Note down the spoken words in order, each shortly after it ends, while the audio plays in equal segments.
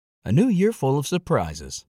A new year full of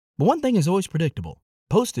surprises. But one thing is always predictable.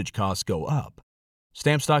 Postage costs go up.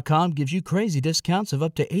 Stamps.com gives you crazy discounts of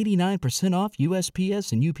up to 89% off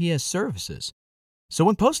USPS and UPS services. So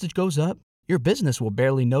when postage goes up, your business will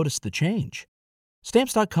barely notice the change.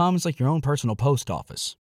 Stamps.com is like your own personal post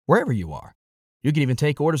office, wherever you are. You can even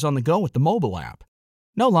take orders on the go with the mobile app.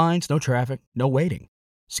 No lines, no traffic, no waiting.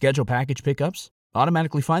 Schedule package pickups,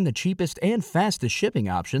 automatically find the cheapest and fastest shipping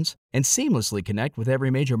options, and seamlessly connect with every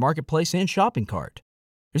major marketplace and shopping cart.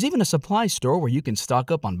 There's even a supply store where you can stock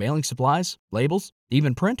up on mailing supplies, labels,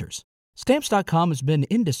 even printers. Stamps.com has been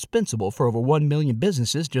indispensable for over 1 million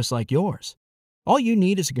businesses just like yours. All you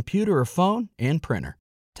need is a computer or phone and printer.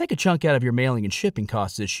 Take a chunk out of your mailing and shipping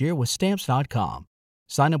costs this year with Stamps.com.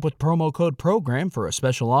 Sign up with promo code PROGRAM for a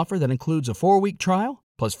special offer that includes a 4-week trial,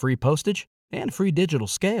 plus free postage and free digital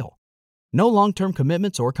scale. No long-term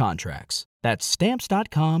commitments or contracts. That's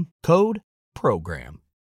Stamps.com, code PROGRAM.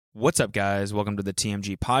 What's up, guys? Welcome to the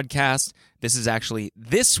TMG podcast. This is actually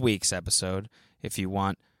this week's episode. If you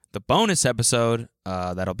want the bonus episode,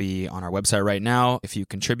 that'll be on our website right now. If you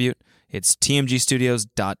contribute, it's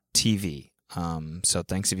tmgstudios.tv. So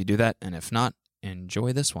thanks if you do that, and if not,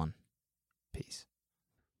 enjoy this one. Peace.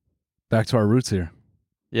 Back to our roots here.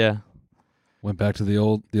 Yeah. Went back to the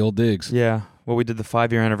old digs. Yeah. Well, we did the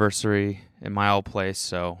 5-year anniversary in my old place,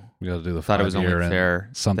 so We got to do the thought it was 5-year only fair.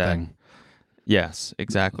 something. Yes,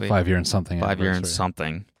 exactly. 5-year and something. 5-year and anniversary.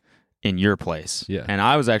 something in your place. Yeah. And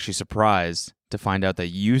I was actually surprised to find out that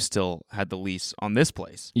you still had the lease on this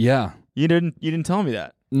place. Yeah. You didn't tell me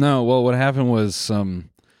that. No. Well, what happened was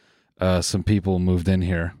some people moved in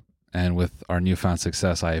here, and with our newfound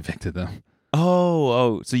success, I evicted them.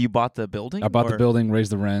 Oh, so you bought the building? I bought the building,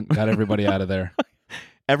 raised the rent, got everybody out of there.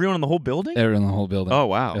 Everyone in the whole building? Everyone in the whole building. Oh,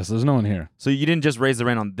 wow. Yes, there's no one here. So you didn't just raise the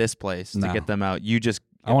rent on this place to No. get them out. You just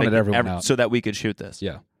I wanted evicted everyone out. so that we could shoot this.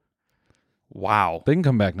 Yeah. Wow. They can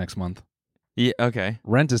come back next month. Yeah, okay.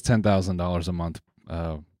 Rent is $10,000 a month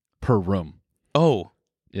per room. Oh,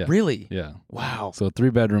 Yeah. really? Yeah. Wow. So a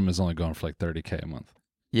 3-bedroom is only going for like $30K a month.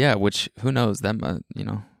 Yeah, which, who knows? That,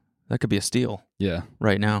 that could be a steal Yeah.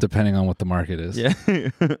 right now. Depending on what the market is. Yeah.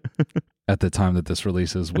 At the time that this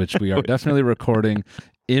releases, which we are definitely recording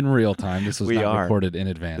in real time. This was We not are. recorded in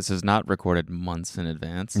advance. This is not recorded months in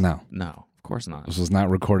advance. No. No, of course not. This was not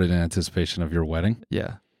recorded in anticipation of your wedding,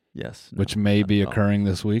 Yeah. Yes. No, which may be not at all. occurring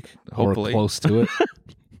this week Hopefully. or close to it.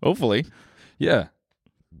 Hopefully. Yeah.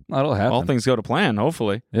 That'll happen. All things go to plan,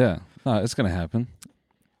 hopefully. Yeah. No, it's going to happen.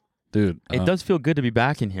 Dude. It does feel good to be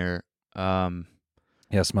back in here. Yeah,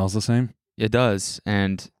 it smells the same. It does.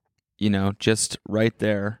 And, just right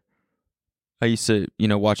there, I used to,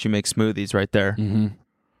 watch you make smoothies right there. Mm-hmm.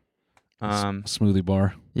 Smoothie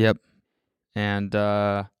bar. Yep. And,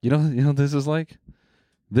 You know what this is like?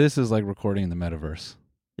 This is like recording in the metaverse.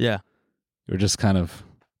 yeah. We're just kind of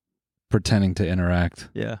pretending to interact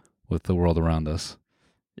Yeah. with the world around us.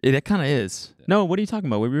 It kind of is. No, what are you talking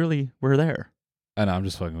about? We're there. I know, I'm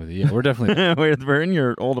just fucking with you. Yeah, we're definitely we're in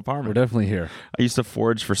your old we're apartment. definitely here. I used to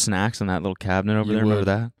forage for snacks in that little cabinet over You there. Remember would.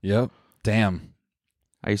 that? Yep. Damn.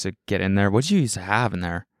 I used to get in there. What did you used to have in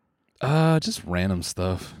there? Just random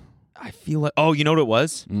stuff. I feel like, oh, you know what it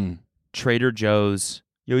was? Mm. Trader Joe's.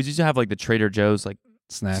 You always used to have like the Trader Joe's like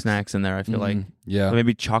Snacks. in there. I feel like Mhm. Yeah.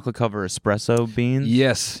 maybe chocolate cover espresso beans.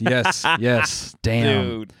 Yes. Yes. Damn.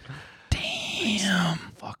 Dude. Damn.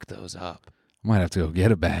 Fuck those up. Might have to go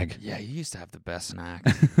get a bag. Yeah, you used to have the best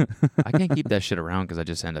snacks. I can't keep that shit around because I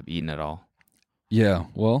just end up eating it all. Yeah.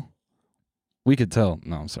 Well, we could tell.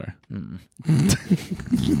 No, I'm sorry. Mm-mm.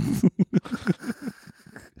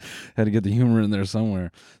 Had to get the humor in there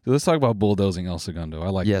somewhere. So let's talk about bulldozing El Segundo. I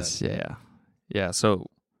like Yes, that. yeah. So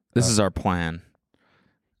this is our plan.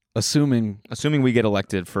 Assuming Assuming we get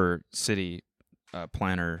elected for city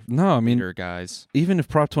planner no, I mean leader guys. even if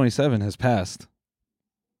Prop 27 has passed,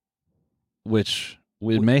 which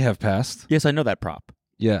it may have passed. Yes, I know that prop.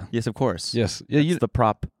 Yeah. Yes, of course. Yes. Yeah. It's the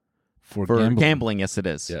prop For for gambling. gambling. Yes, it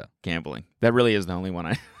is. Yeah. Gambling. That really is the only one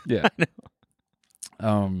I. Yeah.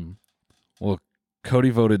 Well, Cody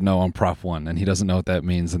voted no on Prop 1, and he doesn't know what that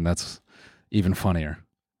means, and that's even funnier.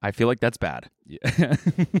 I feel like that's bad. Yeah.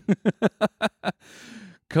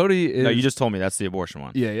 Cody is. No, you just told me that's the abortion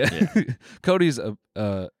one. Yeah. Cody's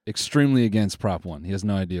extremely against Prop 1. He has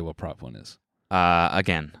no idea what Prop 1 is.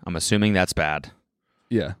 Again, I'm assuming that's bad.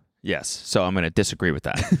 Yeah. Yes. So I'm going to disagree with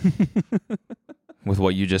that. With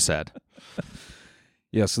what you just said.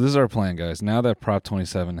 Yeah, so this is our plan, guys. Now that Prop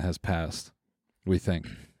 27 has passed, we think.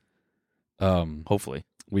 Hopefully.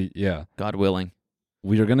 God willing.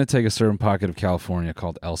 We are going to take a certain pocket of California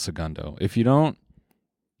called El Segundo. If you don't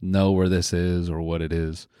know where this is or what it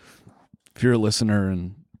is, if you're a listener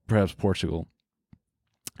and perhaps Portugal.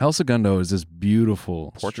 El Segundo is this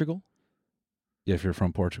beautiful Portugal? Yeah, if you're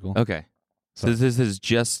from Portugal. Okay. So this is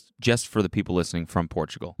just for the people listening from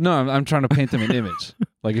Portugal. No, I'm trying to paint them an image.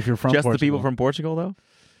 Like if you're from Just Portugal. the people from Portugal, though?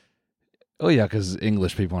 Oh yeah, because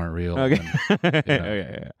English people aren't real. Okay. And,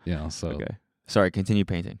 Okay. so Okay. Sorry, continue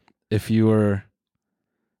painting. if you were,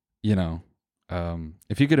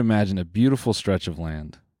 if you could imagine a beautiful stretch of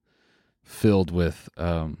land filled with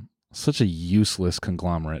such a useless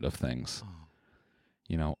conglomerate of things,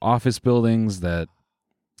 office buildings that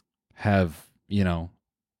have,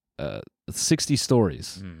 60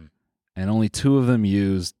 stories and only 2 of them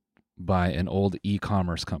used by an old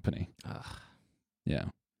e-commerce company. Yeah.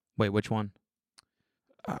 Wait, which one?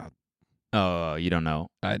 Oh, you don't know.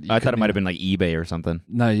 I thought it couldn't might have been like eBay or something.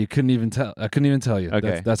 No, you couldn't even tell. I couldn't even tell you.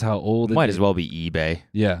 Okay. That's how old it Might is. as well be eBay.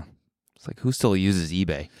 Yeah. It's like, who still uses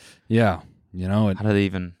eBay? Yeah. How do they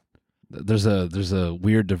even... There's a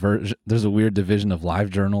weird division of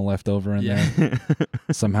LiveJournal left over in there.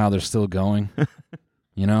 Somehow they're still going.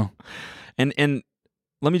 And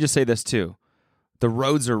let me just say this too. The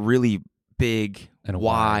roads are really big and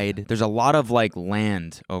wide. There's a lot of like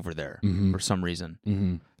land over there for some reason.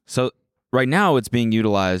 Mm-hmm. So right now it's being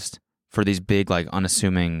utilized for these big, like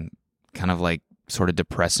unassuming, kind of like sort of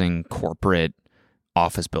depressing corporate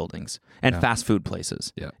office buildings and fast food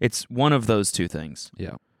places. Yeah. It's one of those two things.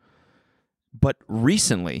 Yeah. But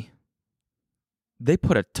recently, they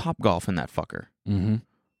put a Topgolf in that fucker. Mm-hmm.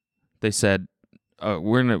 They said,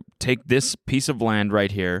 we're going to take this piece of land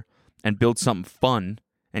right here and build something fun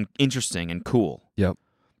and interesting and cool. Yep.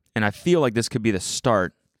 And I feel like this could be the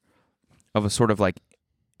start of a sort of like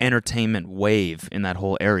entertainment wave in that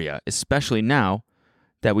whole area, especially now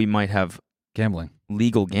that we might have Gambling.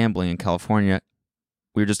 legal gambling in California.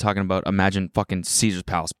 We were just talking about, imagine fucking Caesar's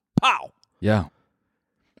Palace. Pow! Yeah.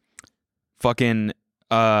 Fucking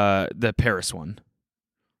the Paris one.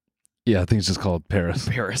 Yeah, I think it's just called Paris.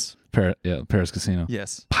 Paris. Paris Casino.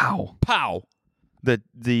 Yes. Pow. Pow!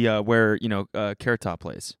 The where, Carrot Top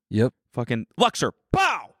plays. Yep. Fucking Luxor.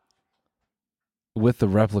 Pow! With the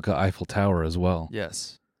replica Eiffel Tower as well.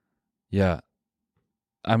 Yes. Yeah.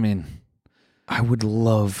 I mean, I would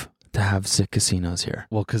love to have sick casinos here.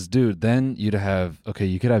 well, because, dude, then you could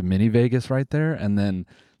have mini Vegas right there, and then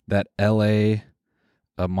that L.A.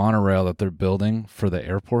 Monorail that they're building for the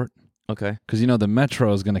airport. Okay. Because, the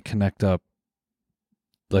metro is going to connect up,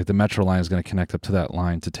 like the metro line is going to connect up to that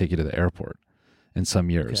line to take you to the airport in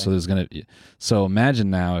some years. Okay. So there's going to, so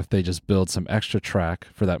imagine now if they just build some extra track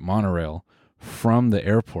for that monorail from the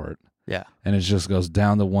airport. Yeah. And it just goes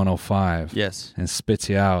down the 105. Yes. And spits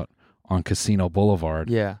you out on Casino Boulevard.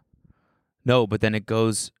 Yeah. No, but then it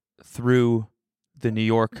goes through the New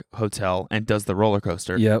York hotel and does the roller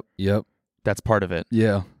coaster. Yep. That's part of it.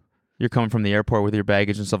 Yeah. You're coming from the airport with your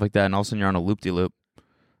baggage and stuff like that, and all of a sudden you're on a loop-de-loop.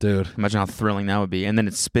 Dude. Imagine how thrilling that would be. And then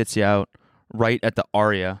it spits you out right at the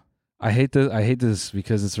Aria. I hate this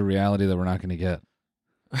because it's a reality that we're not going to get.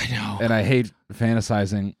 I know. And I hate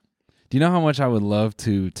fantasizing. Do you know how much I would love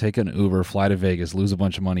to take an Uber, fly to Vegas, lose a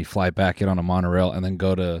bunch of money, fly back, get on a monorail, and then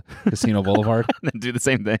go to Casino Boulevard? And then do the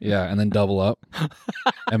same thing. Yeah, and then double up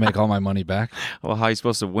and make all my money back. Well, how are you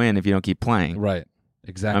supposed to win if you don't keep playing? Right.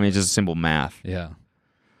 Exactly. I mean, it's just simple math. Yeah.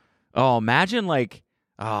 Oh, imagine like,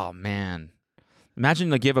 oh man. Imagine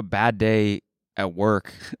like you have a bad day at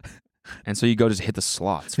work, and so you go just hit the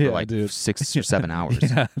slots for dude. 6 or 7 hours.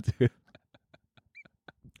 Yeah, dude.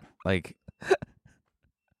 Like,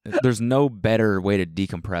 there's no better way to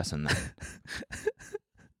decompress than that.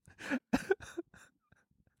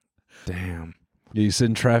 Damn. Yeah, you sit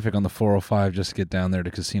in traffic on the 405 just to get down there to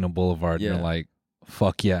Casino Boulevard, and Yeah. you're like,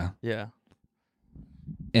 fuck yeah. Yeah.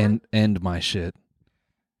 End my shit.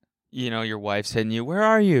 Your wife's hitting you. Where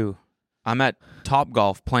are you? I'm at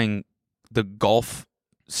Topgolf playing the golf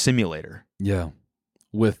simulator. Yeah.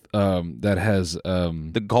 With that has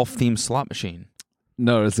The golf themed slot machine.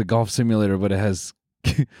 no, it's a golf simulator, but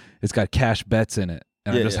it's got cash bets in it.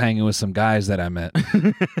 And I'm just hanging with some guys that I met.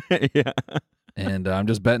 Yeah. And I'm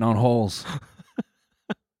just betting on holes.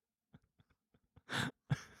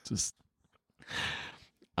 Just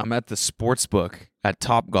I'm at the sports book at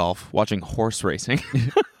Topgolf watching horse racing.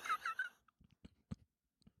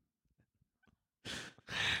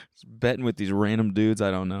 Just betting with these random dudes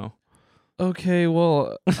I don't know. okay,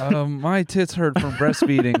 well, my tits hurt from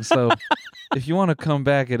breastfeeding, so if you want to come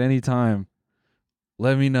back at any time,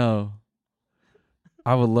 let me know.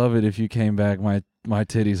 I would love it if you came back. My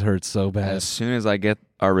titties hurt so bad. As soon as I get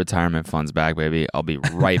our retirement funds back, baby, I'll be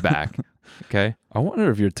right back. Okay? I wonder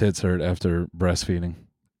if your tits hurt after breastfeeding.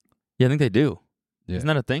 Yeah, I think they do. Yeah. Isn't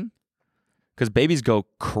that a thing? Because babies go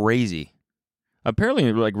crazy Apparently,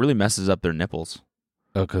 it like really messes up their nipples.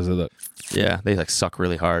 Oh, because of the. Yeah, they like suck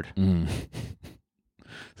really hard.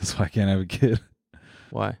 That's why I can't have a kid.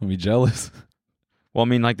 Why? I'm be jealous. Well, I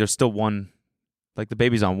mean, like there's still one. Like the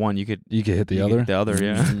baby's on one, you could hit the other. Hit the other,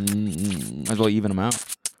 yeah. Might as well even them out.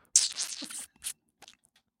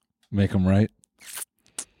 Make them right.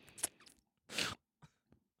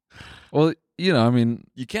 Well, I mean,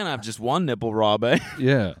 You can't have just one nipple, Rob. Eh?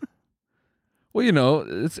 yeah. Well,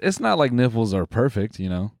 it's not like nipples are perfect.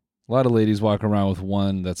 A lot of ladies walk around with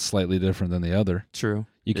one that's slightly different than the other. True.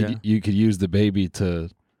 You could use the baby to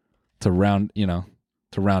round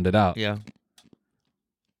it out. Yeah.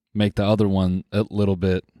 Make the other one a little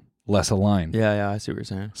bit less aligned. Yeah. I see what you're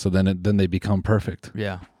saying. So then they become perfect.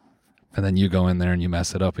 Yeah. And then you go in there and you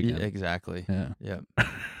mess it up again. Yeah, exactly. Yeah. Yeah.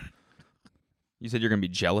 You said you're gonna be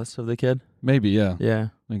jealous of the kid? Maybe, yeah. Yeah.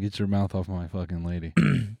 Get your mouth off my fucking lady.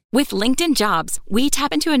 With LinkedIn Jobs, we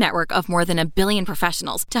tap into a network of more than 1 billion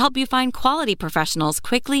professionals to help you find quality professionals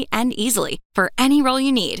quickly and easily for any role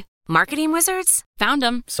you need. Marketing wizards? Found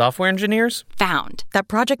them. Software engineers? Found. That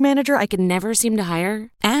project manager I could never seem to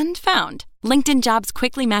hire? And found. LinkedIn Jobs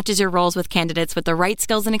quickly matches your roles with candidates with the right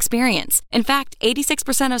skills and experience. In fact,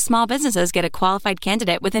 86% of small businesses get a qualified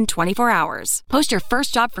candidate within 24 hours. Post your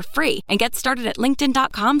first job for free and get started at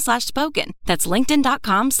linkedin.com/spoken. That's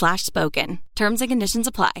linkedin.com/spoken. Terms and conditions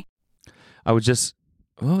apply. What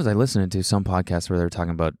was I listening to? Some podcast where they were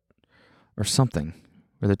talking about, or something,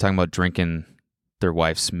 where they're talking about drinking their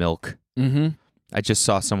wife's milk. Mm-hmm. I just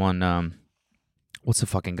saw someone, what's the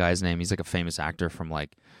fucking guy's name? He's like a famous actor from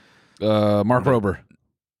like... Mark Rober.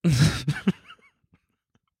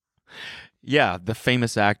 Yeah, the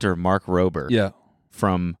famous actor Mark Rober. Yeah.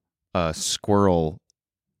 From Squirrel...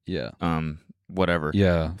 Yeah. Whatever.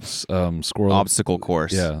 Yeah. Squirrel... Obstacle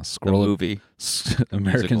Course. Yeah. Squirrel... The movie.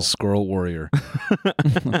 American musical. Squirrel Warrior.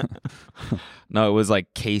 No, it was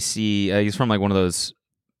like Casey... he's from like one of those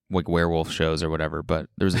like werewolf shows or whatever, but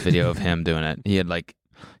there was a video of him doing it. He had like...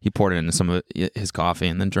 He poured it into some of his coffee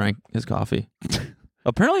and then drank his coffee.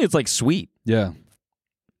 Apparently it's like sweet. Yeah.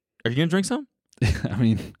 Are you going to drink some? I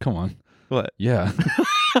mean, come on. What? Yeah.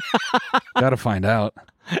 Gotta find out.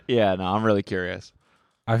 Yeah, no, I'm really curious.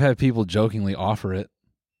 I've had people jokingly offer it.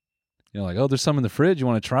 Like, oh, there's some in the fridge. You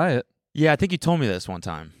want to try it? Yeah, I think you told me this one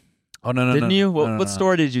time. Oh, no. Didn't you? No, What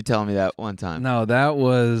story did you tell me that one time? No, that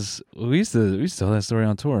was... We used to tell that story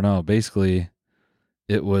on tour. No, basically,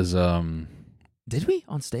 it was... Did we?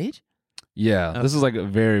 On stage? Yeah, Oh. this is like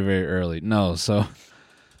very, very early. No, so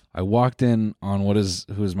I walked in on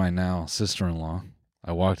who is my now sister-in-law.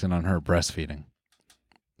 I walked in on her breastfeeding.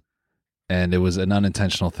 And it was an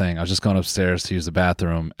unintentional thing. I was just going upstairs to use the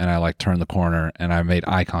bathroom, and I like turned the corner, and I made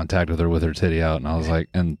eye contact with her titty out, and I was like,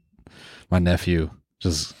 and my nephew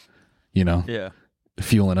just, Yeah.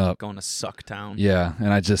 fueling up. Going to suck town. Yeah,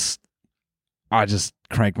 and I just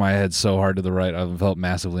cranked my head so hard to the right, I felt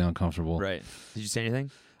massively uncomfortable. Right. Did you say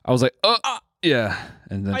anything? I was like, yeah.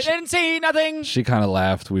 And then I didn't see nothing. she kind of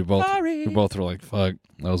laughed. We both Sorry. were like, fuck,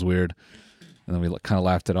 that was weird. And then we kind of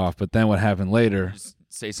laughed it off. But then what happened later? Just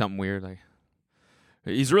say something weird like,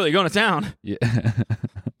 he's really going to town. Yeah.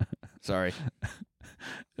 Sorry.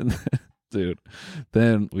 And dude,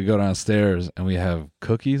 then we go downstairs and we have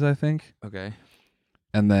cookies, I think. Okay.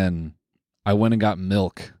 And then I went and got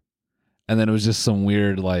milk. And then it was just some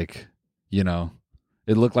weird, like,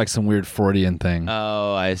 it looked like some weird Freudian thing,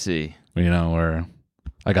 Oh, I see. where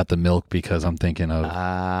I got the milk because I'm thinking of...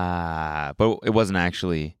 But it wasn't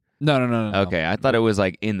actually... No. Okay, I thought it was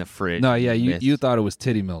like in the fridge. No, yeah, Missed. you thought it was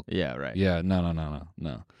titty milk. Yeah, right. Yeah,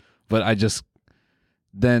 no. But I just...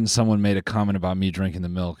 Then someone made a comment about me drinking the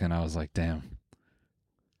milk, and I was like, damn,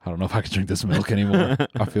 I don't know if I can drink this milk anymore.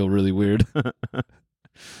 I feel really weird.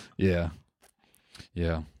 Yeah.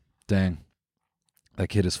 Dang. That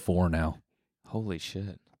kid is 4 now. Holy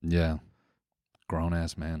shit. Yeah.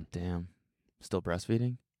 Grown-ass man. Damn. Still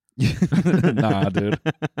breastfeeding? Nah, dude.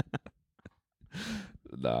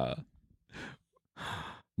 Nah.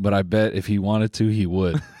 But I bet if he wanted to, he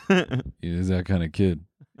would. He's that kind of kid.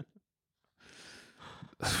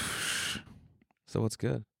 So what's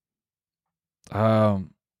good? I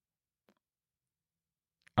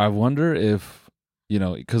wonder if,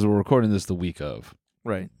 because we're recording this the week of.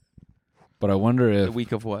 Right. But I wonder if The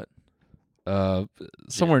week of what?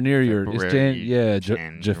 somewhere near your February,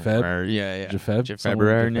 Jafeb. Yeah. Jafeb.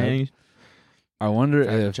 February. I wonder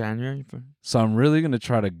if January. so. I'm really gonna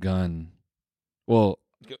try to gun. Well,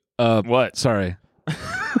 What? sorry.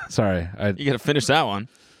 I You got to finish that one.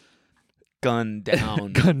 Gun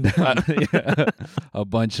down. gun down yeah, a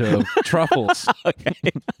bunch of truffles. Okay.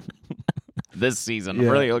 This season. Yeah. I'm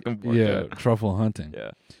really looking forward Yeah, to it. truffle hunting.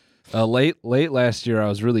 Yeah. Late last year, I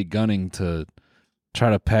was really gunning to try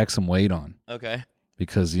to pack some weight on Okay.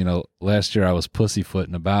 because, last year I was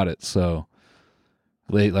pussyfooting about it. So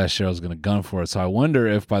late last year I was going to gun for it. So I wonder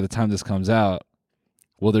if by the time this comes out,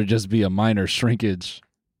 will there just be a minor shrinkage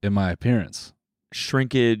in my appearance?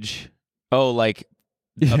 Shrinkage. Oh, like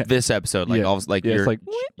Yeah. of this episode, like Yeah. all like Yeah, it's you're like,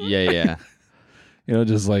 yeah.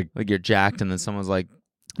 just like Like you're jacked, and then someone's like,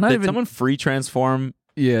 not did even. someone free transform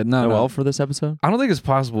Yeah, no. Noel for this episode? I don't think it's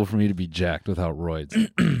possible for me to be jacked without roids,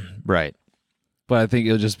 Right. but I think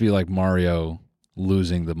it'll just be like Mario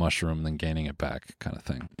losing the mushroom and then gaining it back, kind of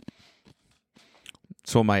thing.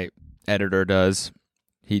 So what my editor does,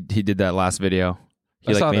 he did that last video.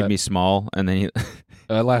 He I saw made that. me small, and then he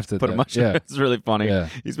I laughed at put a that. mushroom. Yeah, It's really funny. yeah.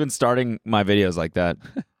 He's been starting my videos like that.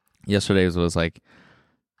 Yesterday's was like,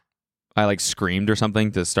 I like screamed or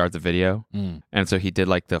something to start the video, Mm. and so he did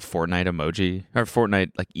like the Fortnite emoji or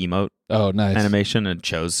Fortnite like emote Oh, nice. animation and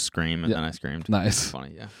chose scream, and Yeah. then I screamed. Nice.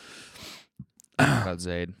 Funny, yeah. About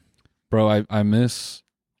Zayd. Bro, I miss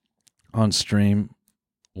on stream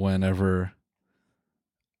whenever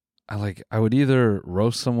I would either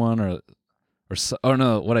roast someone or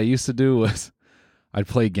no, what I used to do was I'd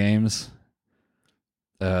play games,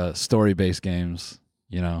 story-based games,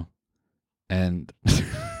 and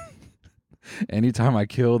anytime I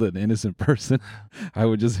killed an innocent person, I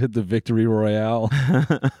would just hit the victory royale.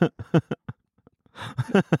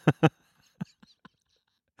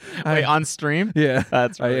 Wait, on stream? Yeah.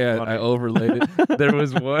 That's really I funny. overlaid it. There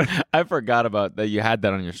was one I forgot about that. You had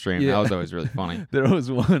that on your stream. Yeah. That was always really funny. There was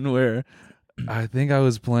one where I think I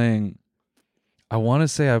was playing. I want to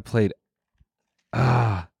say I played.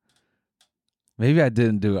 Maybe I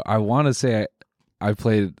didn't do it. I want to say I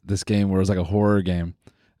played this game where it was like a horror game,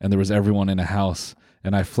 and there was everyone in a house,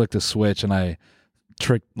 and I flicked a switch and I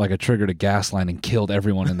triggered a gas line and killed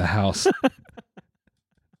everyone in the house.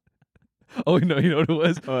 Oh no! You know what it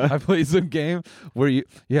was? What? I played some game where you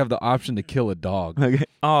have the option to kill a dog. Okay.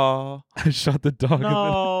 Oh I shot the dog.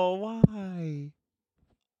 no! Why? And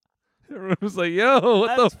then everyone was like, "Yo,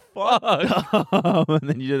 what the fuck?" And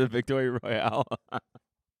then you did the victory royale.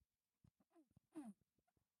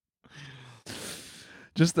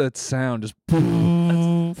 Just that sound, just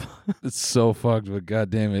it's so fucked. But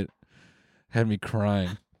goddamn it, had me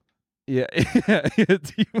crying. Yeah, yeah.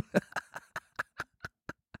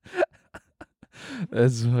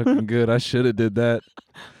 That's fucking good. I should have did that.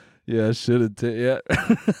 Yeah, I should have. Yeah.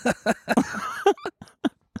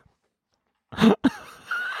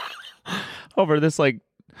 Over this like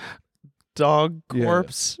dog Yeah.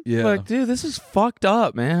 corpse. Yeah. Like, dude, this is fucked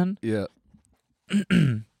up, man. Yeah.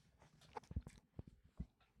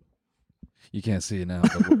 You can't see it now,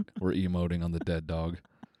 but we're emoting on the dead dog.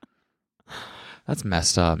 That's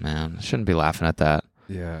messed up, man. Shouldn't be laughing at that.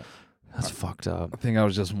 Yeah. That's fucked up. I think I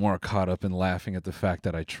was just more caught up in laughing at the fact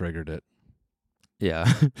that I triggered it.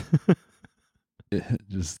 Yeah.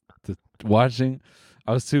 Just watching.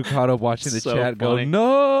 I was too caught up watching the So chat go, funny.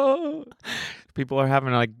 no. People are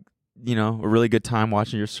having like, a really good time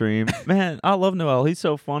watching your stream. Man, I love Noel. He's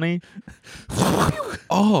so funny.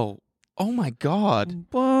 Oh my God.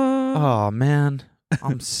 Oh man,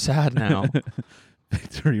 I'm sad now.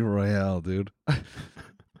 Victory Royale, dude.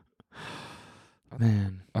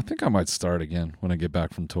 Man, I think I might start again when I get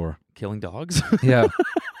back from tour. killing dogs. Yeah.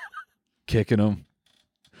 Kicking them.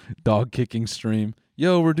 Dog kicking stream.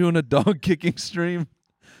 Yo, we're doing a dog kicking stream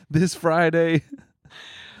this Friday.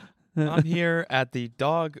 I'm here at the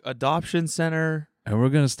dog adoption center. And we're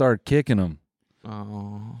going to start kicking them.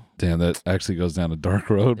 Oh, Damn, that actually goes down a dark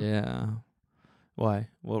road. yeah. Why?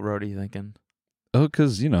 What road are you thinking? Oh,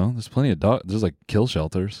 because, there's plenty of dogs. There's like kill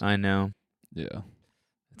shelters. I know. Yeah.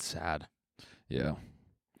 It's sad. Yeah.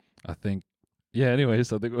 I think. Yeah,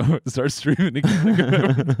 anyways, I think we'll start streaming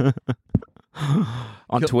again.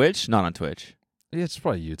 On Kill- Twitch? Not on Twitch. Yeah, it's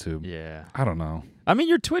probably YouTube. Yeah. I don't know. I mean,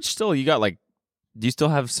 your Twitch still, you got like, do you still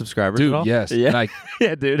have subscribers Dude, at all? yes. Yeah. And I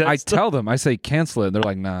Yeah, dude. I tell them, I say cancel it. And they're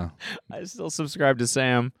like, nah. I still subscribe to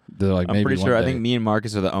Sam. They're like, I'm maybe pretty one sure. I day. think me and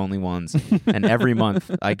Marcus are the only ones. And every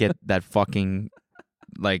month I get that fucking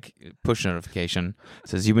like push notification. It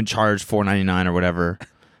says you've been charged $4.99 or whatever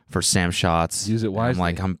for Sam shots. Use it And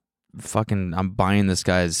wisely. I'm buying this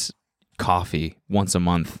guy's coffee once a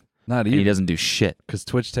month, Not and he even. doesn't do shit. Because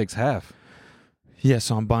Twitch takes half. Yeah,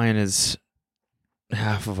 so I'm buying his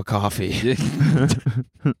half of a coffee.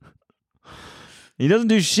 He doesn't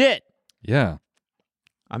do shit. Yeah.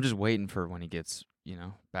 I'm just waiting for when he gets,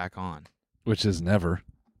 back on. Which is never.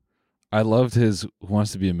 I loved his Who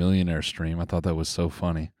Wants to Be a Millionaire stream. I thought that was so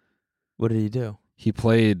funny. What did he do? He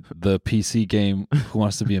played the PC game Who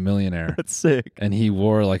Wants to Be a Millionaire. That's sick. And he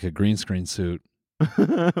wore like a green screen suit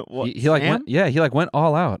What, He like Sam? went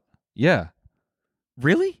all out. Yeah.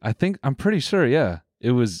 Really? I'm pretty sure, yeah.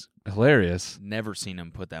 It was hilarious. Never seen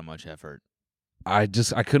him put that much effort. I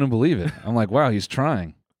couldn't believe it. I'm like, wow, he's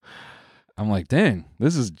trying. I'm like, dang,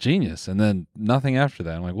 this is genius. And then nothing after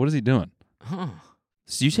that. I'm like, what is he doing? Huh.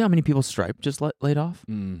 So you see how many people Stripe just laid off?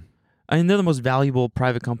 Mm, I mean, they're the most valuable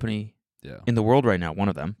private company yeah. in the world right now, one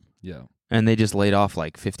of them. Yeah. And they just laid off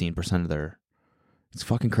like 15% of their... It's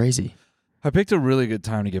fucking crazy. I picked a really good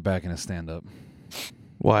time to get back into stand-up.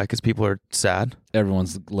 Why? Because people are sad?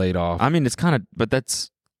 Everyone's laid off. I mean, it's kind of... But that's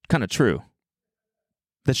kind of true.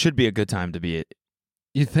 That should be a good time to be it.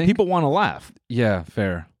 You think? People want to laugh. Yeah,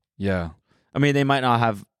 fair. Yeah. I mean, they might not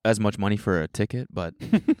have as much money for a ticket, but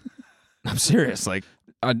I'm serious. Like,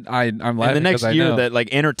 I'm laughing in the next 'cause I year, know. that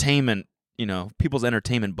like entertainment, people's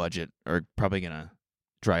entertainment budget are probably gonna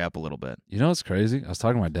dry up a little bit. You know what's crazy? I was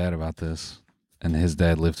talking to my dad about this, and his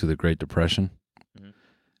dad lived through the Great Depression. Mhm.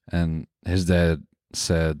 And his dad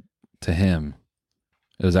said to him,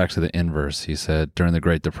 it was actually the inverse. He said, during the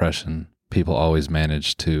Great Depression, people always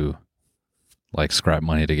managed to like scrap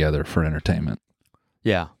money together for entertainment,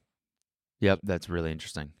 Yeah. Yep, that's really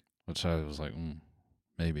interesting. which I was like,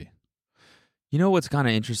 maybe. You know what's kind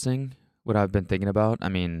of interesting? What I've been thinking about? I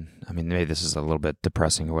mean, maybe this is a little bit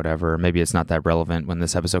depressing or whatever. Maybe it's not that relevant when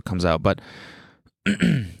this episode comes out, but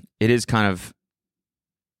it is kind of.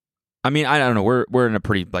 I mean, I don't know. We're in a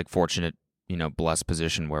pretty like fortunate, blessed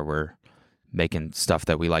position where we're making stuff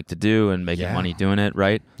that we like to do and making Yeah. money doing it,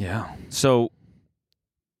 right? Yeah. So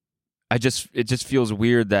it just feels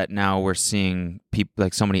weird that now we're seeing people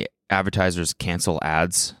like so many advertisers cancel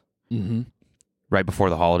ads Mm-hmm. right before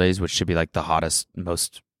the holidays, which should be like the hottest,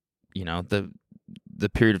 most, the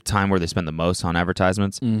period of time where they spend the most on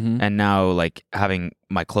advertisements. Mm-hmm. And now like having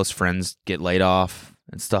my close friends get laid off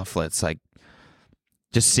and stuff, it's like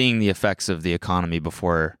just seeing the effects of the economy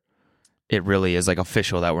before it really is like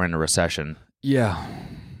official that we're in a recession. Yeah.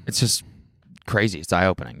 It's just crazy. It's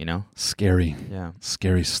eye-opening, Scary. Yeah.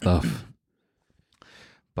 Scary stuff.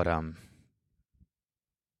 But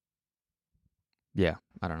yeah,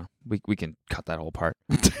 I don't know. We can cut that whole part.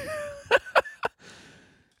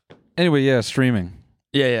 Anyway, yeah, streaming.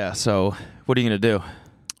 Yeah. So what are you gonna do?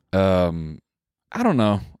 I don't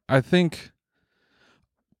know. I think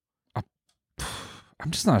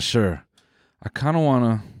I'm just not sure. I kind of want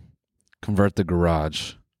to convert the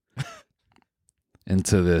garage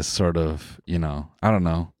into this sort of, I don't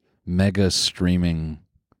know, mega streaming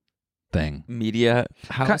thing. Media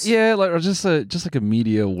house? Yeah, like or just like a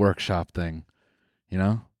media workshop thing.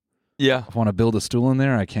 Yeah. If I want to build a stool in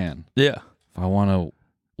there, I can. Yeah. If I want to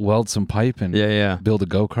weld some pipe and Yeah. build a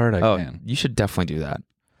go-kart, I Oh, can. you should definitely do that.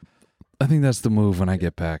 I think that's the move when I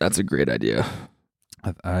get back. That's a great idea.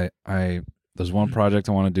 I there's one project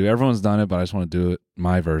I want to do. Everyone's done it, but I just want to do it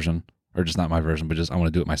my version, or just not my version, but just I want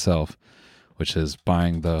to do it myself, which is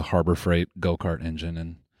buying the Harbor Freight go-kart engine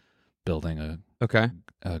and building Okay.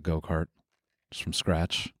 a go-kart just from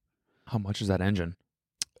scratch. How much is that engine?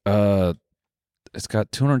 It's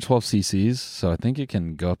got 212 cc's, so I think it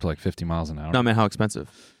can go up to like 50 miles an hour. No, man, how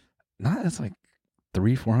expensive? It's like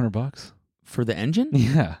 $300-400. For the engine?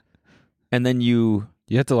 Yeah, And then you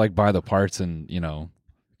have to like buy the parts, and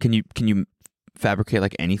can you fabricate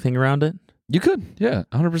like anything around it? you could, yeah,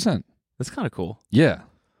 100%. That's kind of cool. Yeah,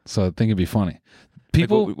 so I think it'd be funny.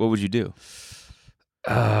 People, Like, what would you do?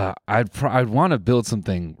 I'd want to build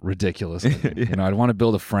something ridiculous. Yeah. I'd want to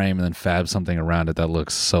build a frame and then fab something around it that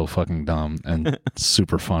looks so fucking dumb and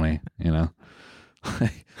super funny.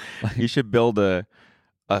 You should build a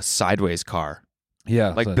sideways car. Yeah,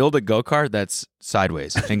 Like so- build a go-kart that's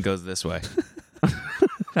sideways and goes this way.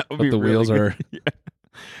 That would but be the really wheels good. are Yeah.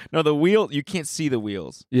 No, the wheel, you can't see the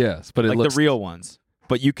wheels. yes, but it Like looks the real ones.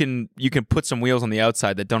 But you can put some wheels on the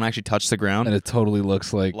outside that don't actually touch the ground, and it totally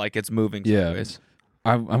looks like it's moving Yeah. sideways.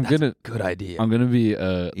 I'm That's gonna a good idea. I'm gonna be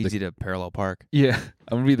Easy to parallel park. I'm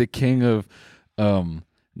gonna be the king of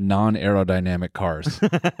non-aerodynamic cars.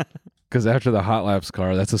 Because after the hot laps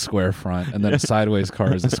car, that's a square front, and then a sideways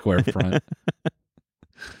car is a square front.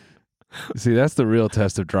 See, that's the real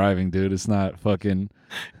test of driving, dude. It's not fucking.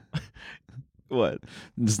 What?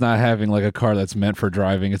 It's not having like a car that's meant for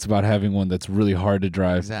driving. It's about having one that's really hard to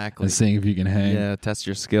drive Exactly. and seeing if you can hang. Yeah, test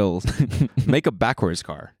your skills. Make a backwards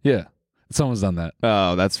car. Yeah. Someone's done that.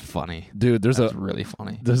 Oh, that's funny. Dude, there's That's really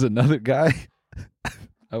funny. there's another guy.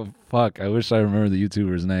 Oh fuck, I wish I remember the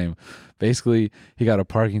YouTuber's name. Basically, he got a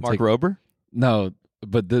parking Mark ticket. Rober? No,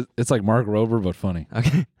 but it's like Mark Rober but funny.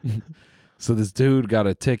 Okay. So this dude got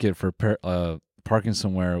a ticket for parking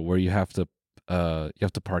somewhere where you have to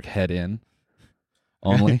park head in.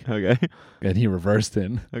 only. Okay. And he reversed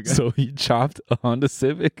in. Okay. So he chopped a Honda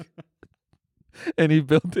Civic and he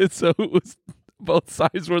built it so it was both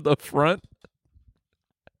sides were the front.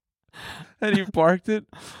 And he parked it.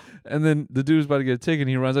 And then the dude was about to get a ticket and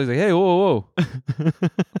he runs out. He's like, hey, whoa, whoa.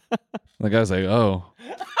 The guy's like, oh.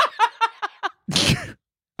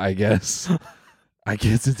 I guess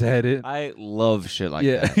it's headed. I love shit like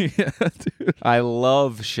yeah. that. Yeah, dude. I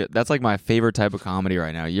love shit. That's like my favorite type of comedy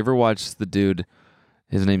right now. You ever watch the dude?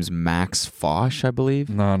 His name's Max Fosh, I believe.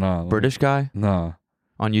 No. British guy No.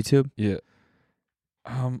 on YouTube. Yeah.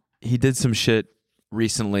 He did some shit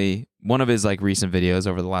recently. One of his like recent videos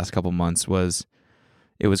over the last couple months was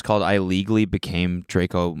called "I Legally Became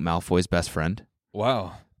Draco Malfoy's Best Friend."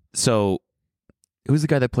 Wow. So, who's the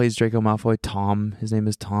guy that plays Draco Malfoy? Tom. His name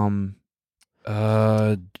is Tom.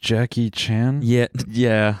 Jackie Chan?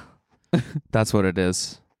 Yeah. That's what it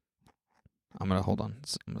is. I'm gonna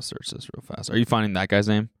search this real fast. Are you finding that guy's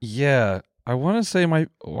name? Yeah. I want to say why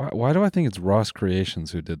do I think it's Ross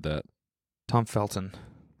Creations who did that? Tom Felton.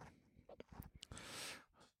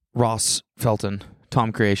 Ross Felton.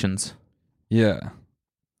 Tom Creations. Yeah.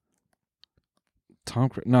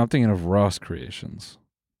 No, I'm thinking of Ross Creations.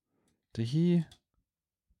 Did he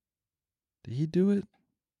do it?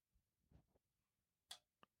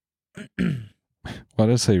 Why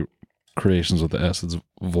did I say Creations with the S? It's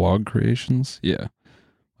Vlog Creations? Yeah.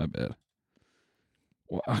 My bad.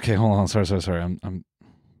 Well, okay, hold on. Sorry.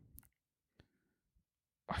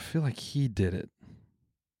 I feel like he did it.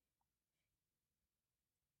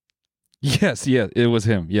 Yes, it was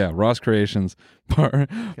him. Yeah, Ross Creations,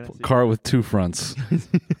 car with two fronts. All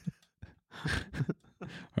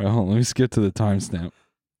right, hold on, let me skip to the timestamp.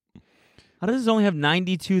 How does this only have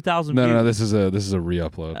 92,000 No, views? no, this is a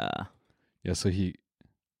re-upload. Yeah, so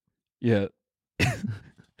yeah.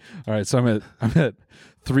 All right, so I'm at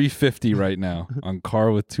 350 right now on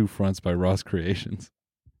Car with Two Fronts by Ross Creations.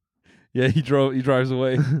 Yeah, he drives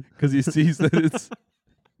away because he sees that it's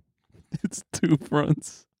two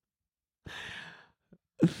fronts.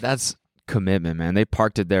 That's commitment, man. They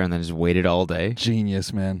parked it there and then just waited all day.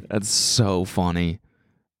 Genius, man. That's so funny.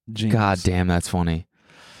 Genius. God damn, that's funny.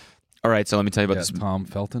 All right, so let me tell you about this. Tom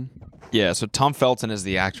Felton. Yeah, so Tom Felton is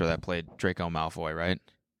the actor that played Draco Malfoy, right?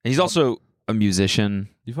 And he's also a musician.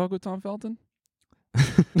 You fuck with Tom Felton?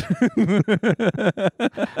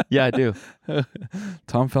 Yeah, I do.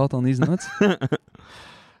 Tom Felt on these nuts?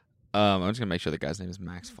 I'm just gonna make sure the guy's name is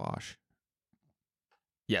Max Fosh.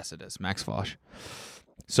 Yes, it is Max Fosh.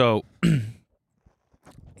 So I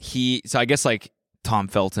guess like Tom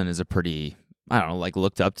Felton is a pretty, I don't know, like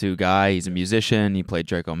looked up to guy. He's a musician. He played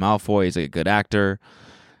Draco Malfoy. He's like a good actor.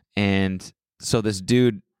 And so this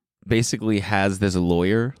dude basically has this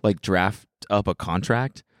lawyer like draft up a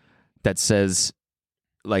contract that says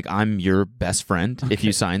like, I'm your best friend if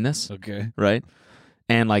you sign this. Okay. Right?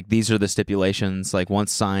 And like, these are the stipulations. Like,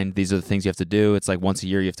 once signed, these are the things you have to do. It's like once a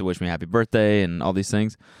year you have to wish me happy birthday and all these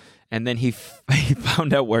things. And then he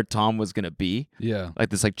found out where Tom was going to be. Yeah. Like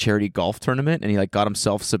this like charity golf tournament. And he like got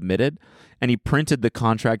himself submitted. And he printed the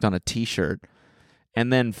contract on a T-shirt.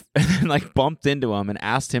 And then like bumped into him and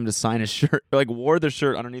asked him to sign his shirt. Like wore the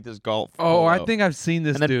shirt underneath his golf polo. I think I've seen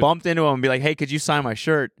this and then dude. bumped into him and be like, hey, could you sign my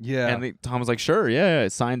shirt? Yeah. And Tom was like, sure, yeah.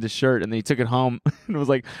 Signed the shirt. And then he took it home and was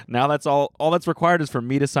like, now that's all that's required is for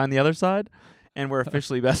me to sign the other side. And we're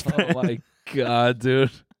officially best friends. Oh my God,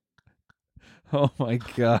 dude. Oh my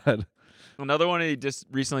God. Another one he just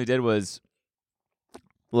recently did was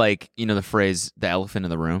like, you know, the phrase, the elephant in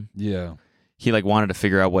the room. Yeah. He like wanted to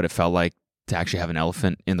figure out what it felt like to actually have an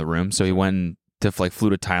elephant in the room. So he went to like flew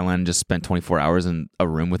to Thailand and just spent 24 hours in a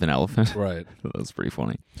room with an elephant. Right. That was pretty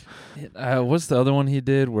funny. What's the other one he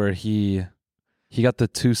did where he got the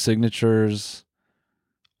two signatures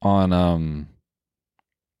on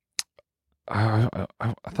I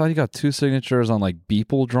thought he got two signatures on like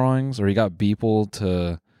Beeple drawings, or he got Beeple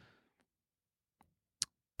to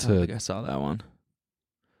I think I saw that one.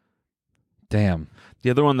 Damn. The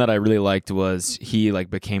other one that I really liked was he like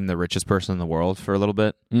became the richest person in the world for a little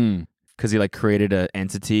bit because he like created an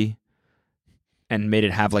entity and made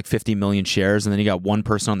it have like 50 million shares, and then he got one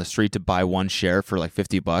person on the street to buy one share for like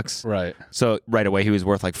 $50. Right. So right away he was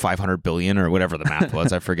worth like 500 billion or whatever the math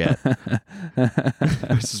was. I forget.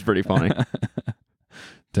 This is pretty funny.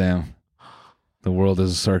 Damn. The world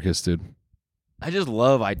is a circus, dude. I just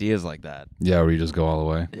love ideas like that. Yeah, where you just go all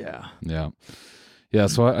the way. Yeah. Yeah. Yeah,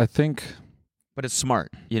 so I think... But it's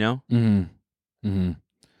smart, you know? Mm-hmm. Mm-hmm.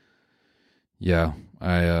 Yeah,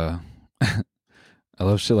 I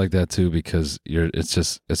love shit like that too, because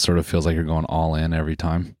it sort of feels like you're going all in every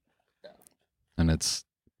time. And that's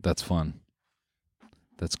fun.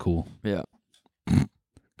 That's cool. Yeah.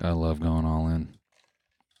 I love going all in.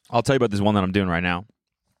 I'll tell you about this one that I'm doing right now,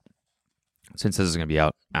 since this is going to be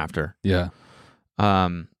out after. Yeah.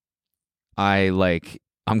 I'm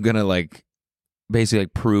gonna like basically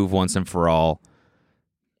like prove once and for all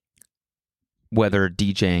whether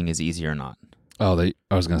DJing is easy or not. Oh,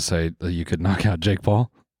 I was gonna say that you could knock out Jake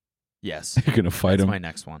Paul. Yes. You're gonna fight That's him my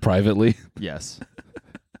next one. privately. Yes.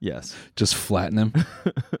 Yes. Just flatten him.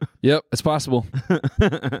 Yep, it's possible.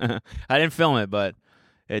 I didn't film it, but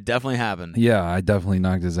it definitely happened. Yeah, I definitely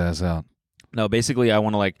knocked his ass out. No, basically I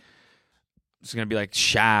want to like, it's gonna be like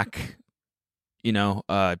Shaq,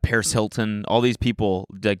 Paris Hilton, all these people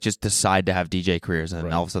like just decide to have DJ careers, and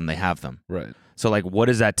Right. all of a sudden they have them. Right. So like, what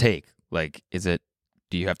does that take? Like,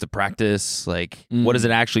 do you have to practice? Like, what does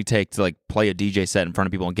it actually take to like play a DJ set in front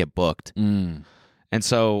of people and get booked? Mm. And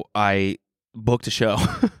so I booked a show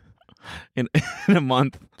in a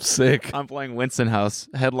month. Sick. I'm playing Winston House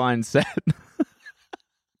headline set.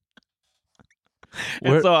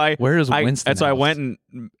 Where is Winston And so I House? went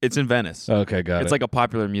and it's in Venice. Okay, got it. It's like a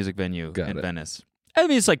popular music venue Got in it. Venice. I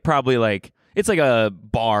mean, it's like probably like it's like a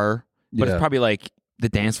bar, but Yeah. it's probably like the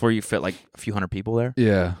dance floor. You fit like a few hundred people there.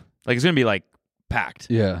 Yeah. Like it's gonna be like packed.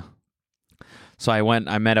 Yeah. So I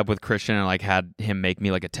met up with Christian and like had him make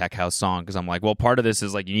me like a tech house song because I'm like, well, part of this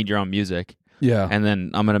is like you need your own music, Yeah. and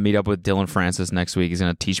then I'm gonna meet up with Dylan Francis next week. He's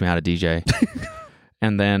gonna teach me how to DJ,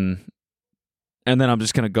 and then I'm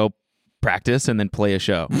just gonna go practice and then play a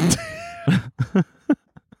show.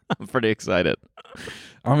 I'm pretty excited.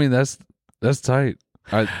 I mean, that's tight.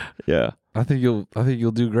 Yeah. I think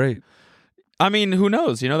you'll do great. I mean, who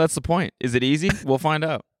knows? That's the point. Is it easy? We'll find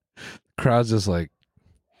out. Crowd's just like,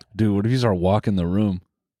 dude, what if you start walking the room?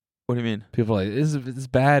 What do you mean? People are like, it's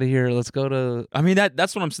bad here. Let's go to. I mean,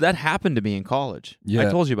 that's what that happened to me in college. Yeah.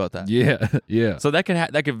 I told you about that. Yeah. Yeah. So that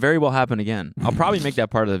could very well happen again. I'll probably make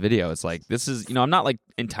that part of the video. It's like, this is, I'm not like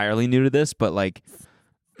entirely new to this, but like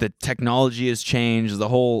the technology has changed. The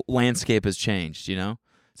whole landscape has changed,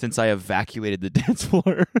 since I evacuated the dance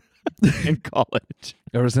floor in college.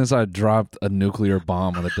 Ever since I dropped a nuclear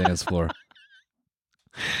bomb on the dance floor.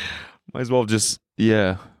 Might as well have just,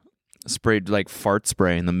 sprayed like fart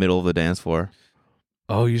spray in the middle of the dance floor.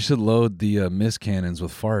 Oh, you should load the mist cannons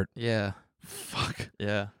with fart. Yeah. Fuck.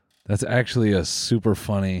 Yeah. That's actually a super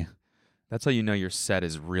funny. That's how you know your set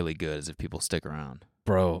is really good, is if people stick around.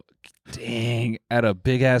 Bro, dang. At a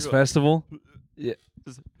big ass festival? Yeah.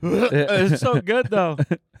 It's so good, though.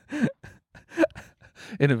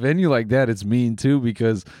 In a venue like that, it's mean too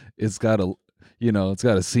because it's got a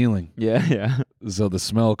ceiling. Yeah, yeah. So the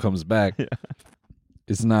smell comes back. Yeah.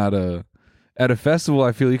 It's not at a festival,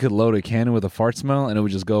 I feel you could load a cannon with a fart smell and it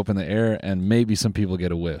would just go up in the air and maybe some people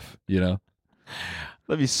get a whiff, That'd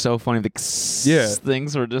be so funny. The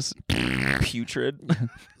things were just putrid.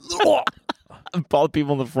 All the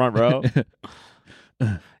people in the front row.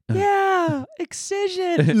 Yeah,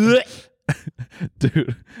 excision.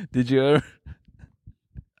 Dude, did you ever?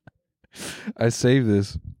 I saved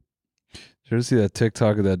this. Did you ever see that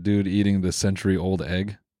TikTok of that dude eating the century-old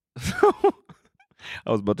egg?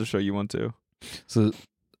 I was about to show you one too. So,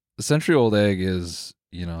 the century-old egg is,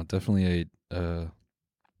 definitely The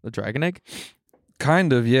dragon egg?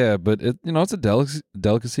 kind of, yeah, but it's a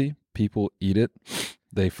delicacy. People eat it.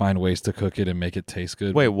 They find ways to cook it and make it taste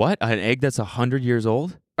good. Wait, what? An egg that's 100 years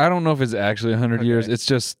old? I don't know if it's actually 100 years. Okay. It's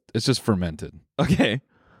just fermented. Okay.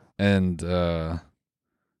 And we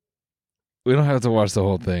don't have to watch the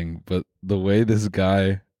whole thing, but the way this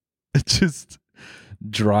guy just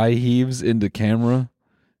dry heaves into camera,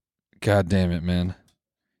 god damn it, man.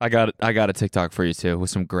 I got a TikTok for you too with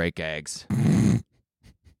some great gags.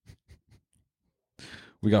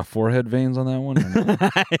 We got forehead veins on that one. Or no?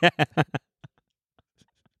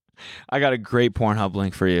 I got a great Pornhub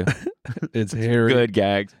link for you. It's hairy. Good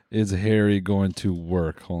gags. It's Harry going to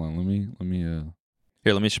work. Hold on, let me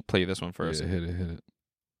Here, let me play you this one first. yeah, hit it.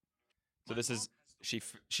 So this is she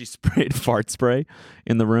sprayed fart spray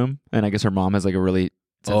in the room, and I guess her mom has like a really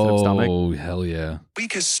sensitive stomach. Oh, hell yeah.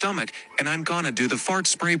 Weakest stomach, and I'm gonna do the fart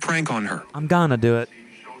spray prank on her. I'm gonna do it.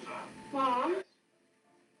 Mom?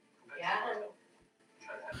 Yeah?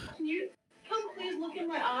 Can you come please look in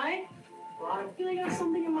my eye? I feel like I have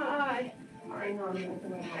something in my eye. Hang on, look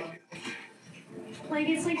in my eye. Like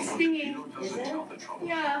it's like stinging. Is it?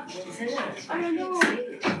 Yeah. Is it? I don't know.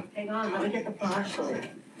 Hang on, let me get the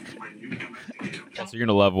flashlight. So you're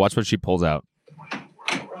gonna love. Watch what she pulls out.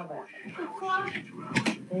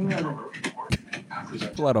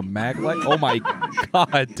 Pull out a mag light. Oh my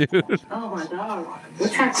god, dude. Oh my god.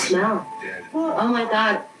 What's that smell? Oh my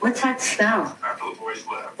god. What's that smell?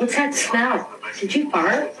 What's that smell? Did you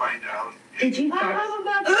fart? Did you fart?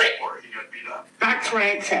 That's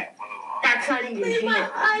rancid. That's not even human.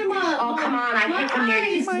 Oh, come on. I can't come near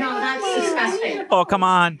you. No, that's disgusting. Oh, come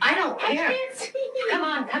on. I don't care. Come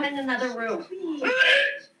on, come in another room.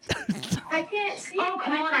 I can't see. Oh,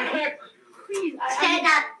 come on, I can't. Please, Stand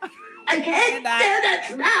up. I can't stand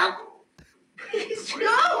up now. Please,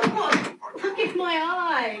 no! Look at my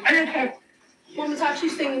eye. I don't care. Mom, it's actually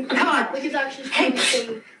stinging. Come on. Like it's actually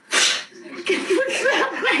stinging.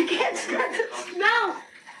 I can't stand the smell.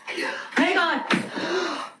 Hang on.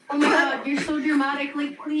 Oh my god, you're so dramatic.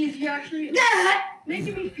 Like, please, you're actually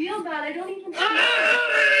making me feel bad. I don't even.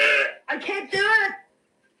 I can't do it.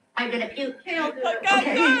 I'm gonna puke. Okay, I'll do it.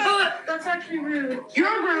 Okay. That's actually rude.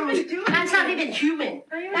 You're rude. Do it. That's not even human.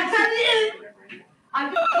 That's not even.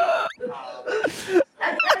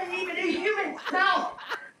 That's not even a human smell.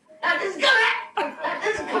 That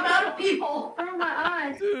doesn't come out of people. From my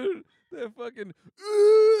eye. Dude, that fucking.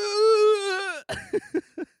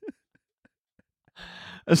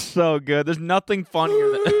 It's so good. There's nothing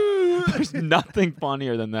funnier than there's nothing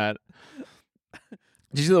funnier than that.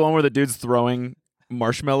 Did you see the one where the dude's throwing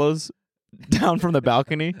marshmallows down from the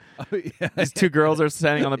balcony? Oh, yeah. These two girls are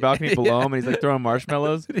standing on the balcony below him, and he's like throwing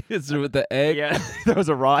marshmallows. He hits her with the egg. Yeah, there was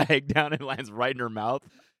a raw egg down and lands right in her mouth.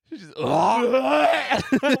 She's just, why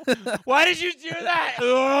did you do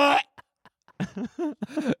that?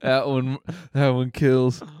 That one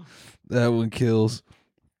kills. That one kills.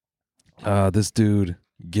 This dude,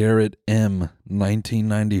 Garrett M,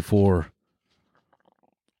 1994.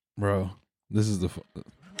 Bro, this is the.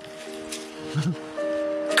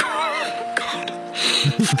 God.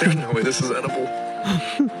 There's no way this is edible.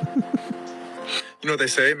 You know what they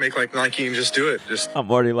say? Make like Nike and just do it.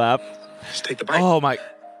 I'm already laughed. Just take the bite. Oh my!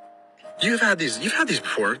 You've had these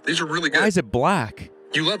before. These are really good. Why is it black?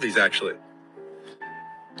 You love these, actually.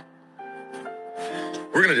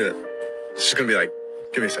 We're gonna do it. It's just gonna be like,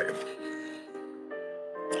 give me a second.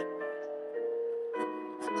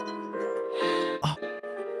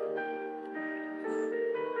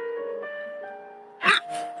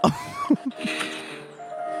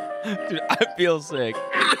 Dude, I feel sick.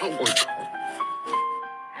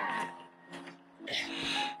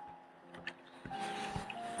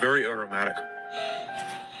 Very aromatic.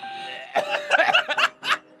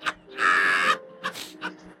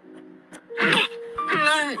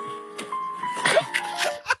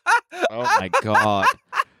 Oh my god.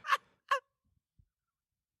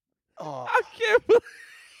 I can't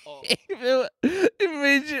believe it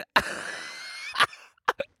made you.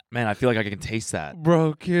 Man, I feel like I can taste that.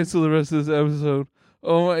 Bro, cancel the rest of this episode.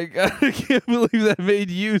 Oh my god, I can't believe that made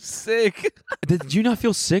you sick. Did you not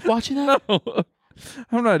feel sick watching that? No,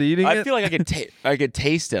 I'm not eating it. I feel like I could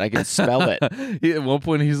taste it. I can smell it. At one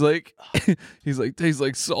point, he's like, tastes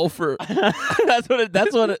like sulfur. That's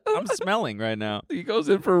what I'm smelling right now. He goes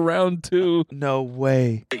in for round 2. No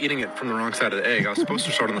way. Eating it from the wrong side of the egg. I was supposed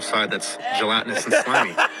to start on the side that's gelatinous and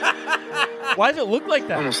slimy. Why does it look like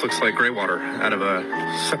that? Almost looks like gray water out of a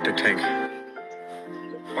septic tank.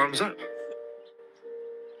 Bottoms up.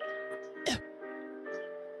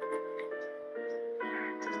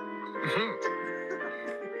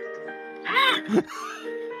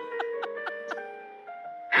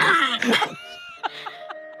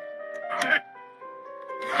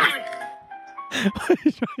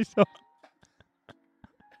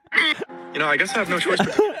 You know, I guess I have no choice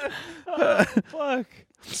but Fuck.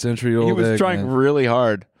 Century-old He was egg, trying man. really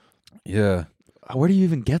hard. Yeah. Where do you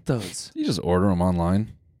even get those? You just order them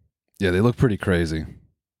online. Yeah, they look pretty crazy.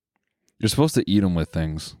 You're supposed to eat them with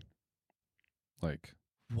things. Like,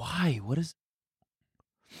 Why? What is...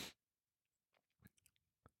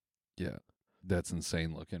 yeah, that's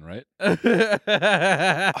insane looking, right?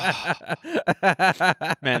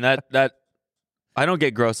 Man, that I don't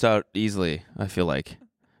get grossed out easily, I feel like.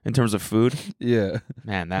 In terms of food. Yeah.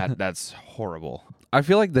 Man, that's horrible. I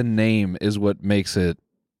feel like the name is what makes it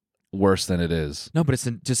worse than it is. No, but it's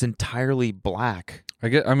just entirely black. I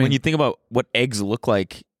mean, when you think about what eggs look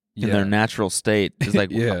like in Yeah. their natural state, it's like,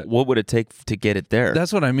 Yeah. what would it take to get it there?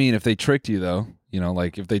 that's what I mean. If they tricked you, though, you know,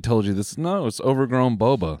 like if they told you this, no, it's overgrown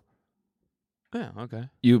boba, Yeah, okay.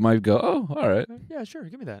 you might go, oh, all right. Yeah, sure.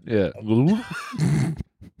 Give me that. Yeah.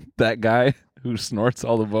 That guy who snorts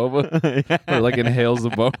all the boba or like inhales the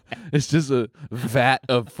boba. It's just a vat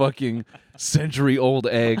of fucking century-old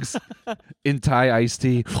eggs in Thai iced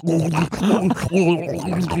tea.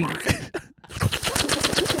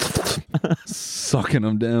 Sucking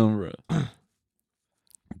them down, bro.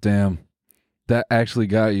 Damn. That actually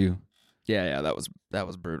got you. Yeah, that was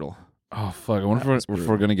brutal. Oh, fuck. I wonder if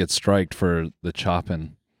we're going to get striked for the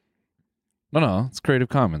chopping. No, it's Creative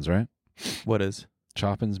Commons, right? What is?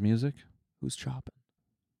 Choppin's music? Who's chopping?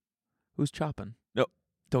 Who's chopping? No,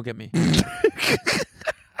 don't get me.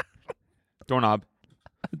 Doorknob.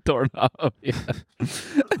 Doorknob. Yeah.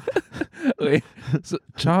 Wait, so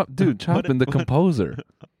Chopin, the composer.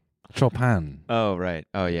 Chopin. Oh, right.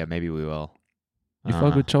 Oh, yeah, maybe we will. You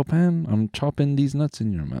fuck with Chopin? I'm chopping these nuts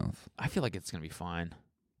in your mouth. I feel like it's going to be fine.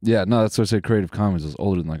 Yeah, no, that's what I said. Creative Commons is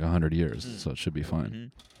older than like 100 years, so it should be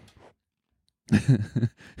fine.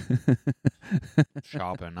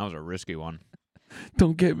 Chopping. That was a risky one.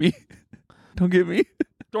 Don't get me. Don't get me.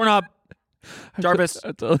 Doorknob. Jarvis.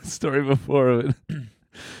 I told the story before of it.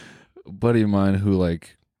 A buddy of mine who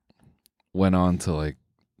like went on to like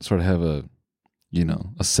sort of have a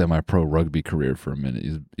semi-pro rugby career for a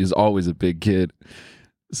minute. He's always a big kid.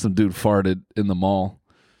 Some dude farted in the mall,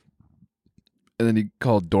 and then he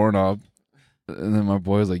called Doorknob, and then my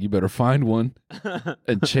boy was like, "You better find one,"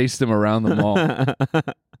 and chased him around the mall.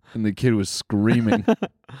 And the kid was screaming,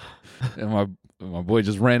 and my boy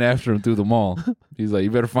just ran after him through the mall. He's like,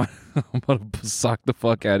 "You better find. I'm about to sock the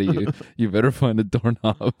fuck out of you. You better find a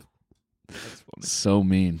doorknob." That's funny. So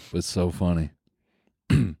mean, but so funny.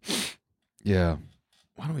 Yeah.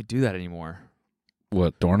 Why don't we do that anymore?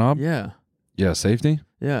 What, doorknob? Yeah. Yeah, safety?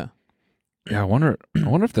 Yeah. Yeah, I wonder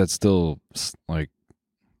if that's still like,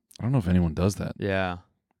 I don't know if anyone does that. Yeah.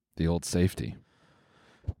 The old safety.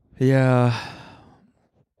 Yeah.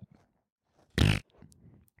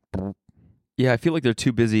 Yeah, I feel like they're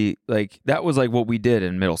too busy. Like, that was like what we did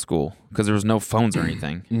in middle school because there was no phones or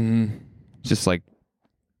anything. Mm-hmm. Just like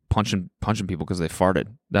punching people because they farted.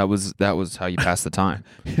 That was how you pass the time.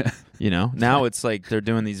 Yeah. You know? Now it's like they're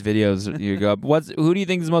doing these videos. You go, who do you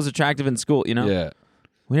think is most attractive in school? You know? Yeah.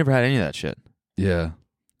 We never had any of that shit. Yeah.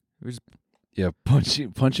 It was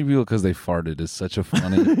punching people because they farted is such a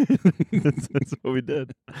funny. that's what we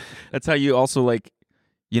did. That's how you also like,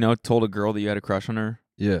 told a girl that you had a crush on her.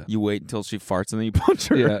 Yeah. You wait until she farts and then you punch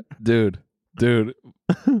her. Yeah, dude.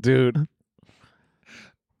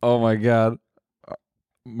 Oh my god.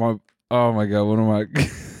 One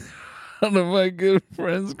of my good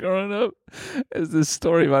friends growing up has this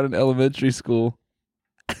story about an elementary school.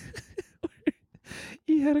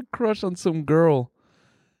 He had a crush on some girl,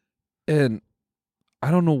 and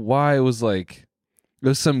I don't know why it was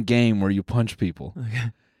some game where you punch people.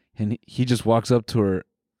 Okay. And he just walks up to her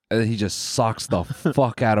and he just socks the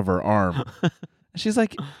fuck out of her arm. And she's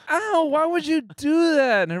like, "Ow, why would you do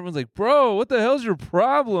that?" And everyone's like, "Bro, what the hell's your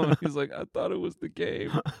problem?" And he's like, "I thought it was the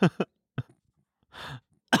game."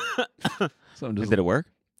 So I'm just Did it work?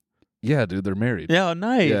 Yeah, dude, they're married. Yeah, oh,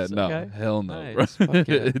 nice. Yeah, no, Okay. hell no, Nice. bro. Fuck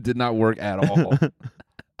yeah. It did not work at all.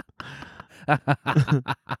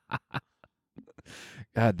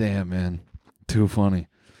 God damn, man. Too funny.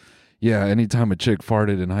 Yeah, anytime a chick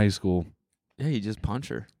farted in high school. Yeah, you just punch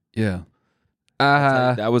her. Yeah.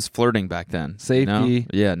 That was flirting back then. Safety.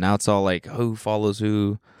 Yeah, now it's all like, who follows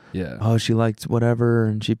who? Yeah. Oh, she liked whatever,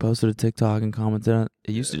 and she posted a TikTok and commented on it.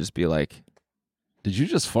 It used to just be like, Did you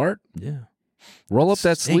just fart? yeah. Roll up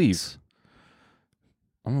that Stinks. sleeve.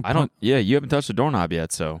 I'm you haven't touched the doorknob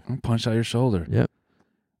yet, so. gonna punch out your shoulder. Yep.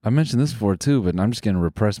 I mentioned this before too, but I'm just getting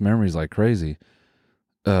repressed memories like crazy.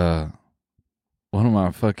 One of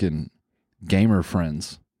my fucking gamer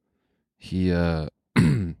friends, him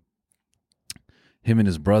and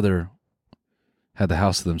his brother had the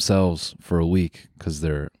house to themselves for a week because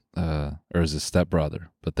they're or is his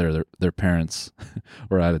stepbrother, but their parents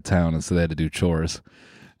were out of town, and so they had to do chores,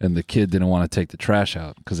 and the kid didn't want to take the trash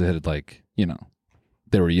out because it had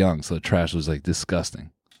they were young, so the trash was like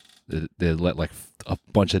disgusting. They let like a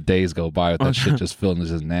bunch of days go by with that shit just filled and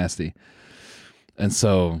it was just nasty. And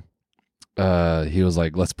so he was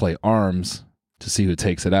like, "Let's play arms to see who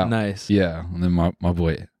takes it out." Nice. Yeah. And then my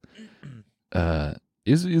boy,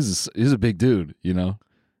 he's a big dude,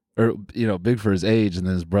 or big for his age, and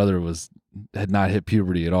then his brother had not hit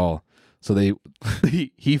puberty at all. So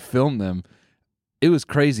he filmed them. It was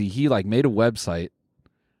crazy. He like made a website,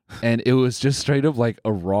 and it was just straight up like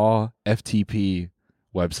a raw FTP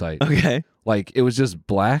website. Okay. Like it was just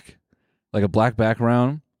black, like a black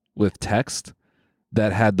background with text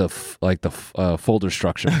that had the folder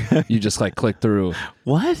structure. You just like click through.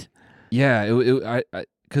 What? Yeah,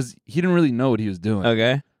 because he didn't really know what he was doing.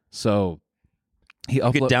 Okay. So You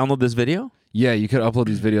could download this video? Yeah, you could upload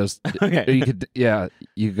these videos. Okay. Or you could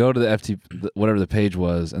go to the FTP, whatever the page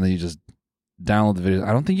was, and then you just download the videos.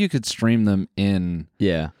 I don't think you could stream them in.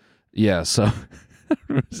 Yeah. Yeah, so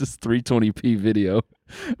it's this 320p video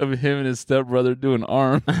of him and his stepbrother doing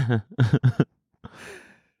arm.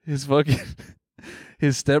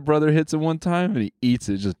 His stepbrother hits him one time and he eats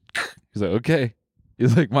it. He's like, "Okay."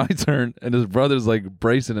 He's like, "My turn." And his brother's like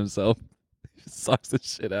bracing himself. He sucks the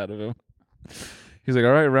shit out of him. He's like,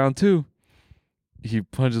 all right, round 2. He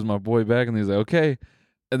punches my boy back, and he's like, okay.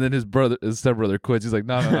 And then his stepbrother quits. He's like,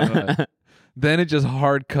 no. Then it just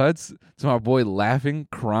hard cuts to my boy laughing,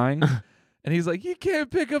 crying. And he's like, he can't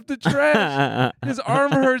pick up the trash. His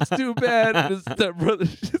arm hurts too bad. And his stepbrother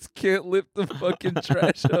just can't lift the fucking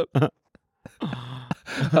trash up.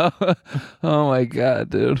 Oh my God,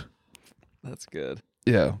 dude. That's good.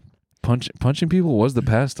 Yeah. Punching people was the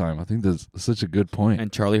pastime. I think that's such a good point.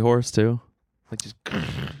 And Charlie Horse too. Like just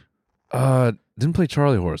didn't play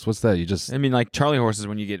Charlie Horse. What's that? You just I mean, like Charlie Horse is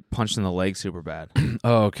when you get punched in the leg super bad.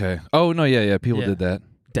 Oh, okay. Oh no, yeah. People did that.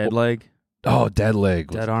 Dead leg. Oh, dead leg.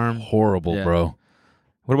 Dead arm. Horrible, bro.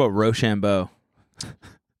 What about Rochambeau?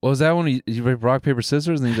 What was that one? You break rock, paper,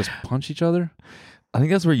 scissors, and then you just punch each other? I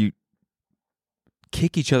think that's where you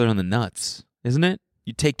kick each other on the nuts, isn't it?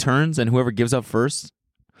 You take turns, and whoever gives up first.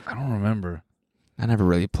 I don't remember. I never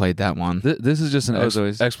really played that one. This is just an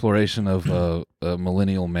exploration of a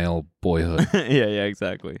millennial male boyhood. yeah,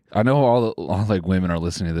 exactly. I know all like women are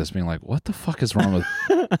listening to this being like, what the fuck is wrong with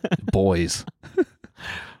boys?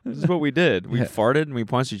 This is what we did. We farted and we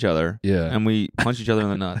punched each other. Yeah. And we punched each other in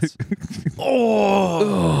the nuts.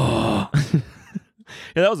 Oh!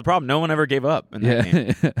 Yeah, that was the problem. No one ever gave up in that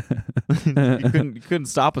game. You couldn't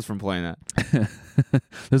stop us from playing that.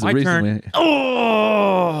 There's My a reason turn.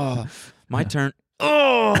 Oh! My turn.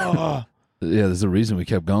 Oh! Yeah, there's a reason we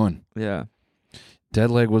kept going. Yeah. Dead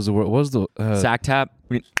leg was the word. What was the sack tap?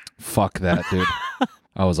 Fuck that, dude.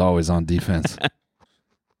 I was always on defense.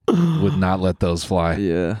 Would not let those fly.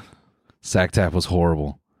 Yeah. Sack tap was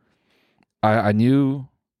horrible. I knew,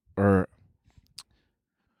 or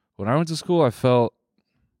when I went to school, I felt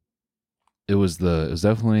it was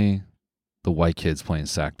definitely the white kids playing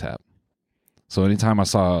sack tap. So anytime I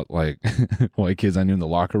saw like white kids I knew in the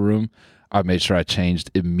locker room, I made sure I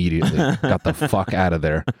changed immediately. Got the fuck out of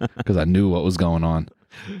there because I knew what was going on.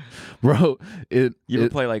 Bro, you ever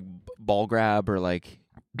play like ball grab or like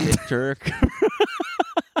dick jerk?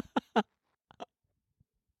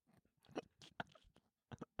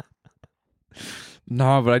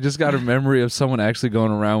 No, but I just got a memory of someone actually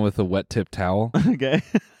going around with a wet tip towel. Okay.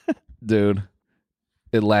 Dude,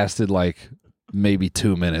 it lasted like maybe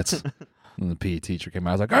 2 minutes. And the PE teacher came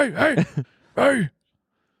out. I was like, hey.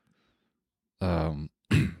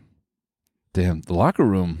 Damn, the locker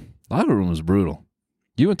room was brutal.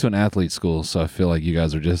 You went to an athlete school, so I feel like you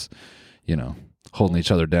guys are just, holding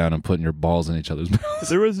each other down and putting your balls in each other's mouths.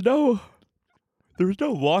 There was no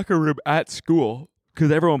locker room at school because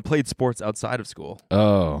everyone played sports outside of school.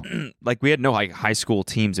 Oh. Like we had no like high school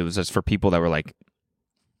teams. It was just for people that were like,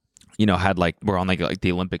 were on like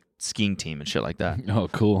the Olympic skiing team and shit like that. Oh,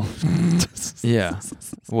 cool. Yeah.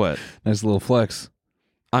 What? Nice little flex.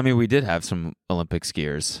 I mean, we did have some Olympic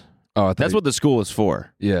skiers. Oh, that's what the school is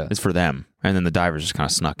for. Yeah, it's for them, and then the divers just kind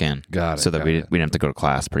of snuck in. Got it. So that we didn't have to go to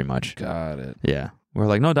class, pretty much. Got it. Yeah, we're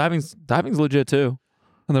like, no, diving's legit too,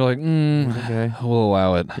 and they're like, okay, we'll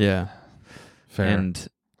allow it. Yeah, fair. And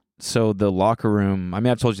so the locker room. I mean,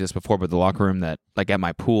 I've told you this before, but the locker room that like at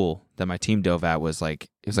my pool that my team dove at was like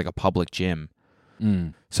a public gym. So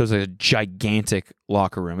it was like a gigantic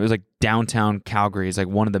locker room. It was like downtown Calgary. It's like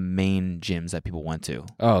one of the main gyms that people went to.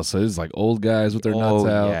 Oh, so it's like old guys with their nuts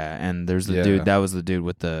out. Yeah, and there's the dude. That was the dude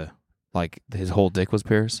with the like his whole dick was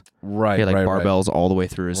pierced. Right. He had like barbells all the way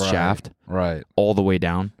through his shaft. Right. All the way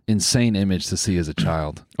down. Insane image to see as a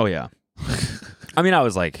child. Oh yeah. I mean, I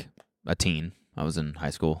was like a teen. I was in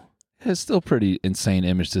high school. It's still pretty insane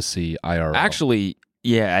image to see IRL. Actually,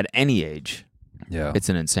 yeah, at any age. Yeah. It's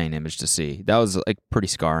an insane image to see. That was like pretty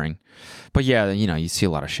scarring. But yeah, you see a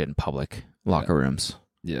lot of shit in public locker rooms.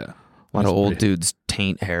 Yeah. A lot of old dudes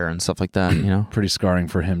taint hair and stuff like that, Pretty scarring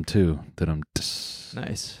for him too.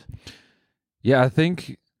 Nice. Yeah, I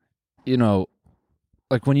think,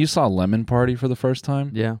 like when you saw Lemon Party for the first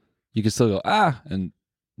time, yeah, you can still go, and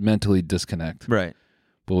mentally disconnect. Right.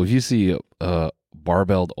 But if you see a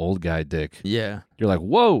barbelled old guy dick, yeah, you're like,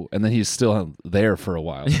 whoa, and then he's still there for a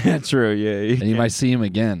while. Yeah, true. Yeah, and you might see him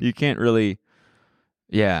again. You can't really,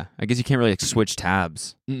 I guess you can't really like switch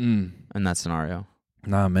tabs in that scenario.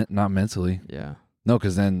 Nah, not mentally. Yeah. No,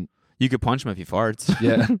 because then you could punch him if he farts.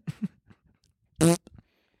 Yeah.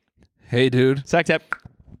 Hey, dude. Sack tap.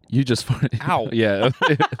 You just farted. Ow. Yeah.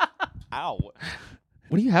 Ow.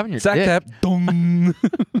 What do you have in your sack dick? tap? Dong.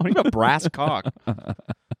 What do you have a brass cock?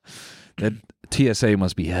 That TSA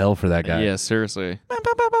must be hell for that guy. Yeah, seriously.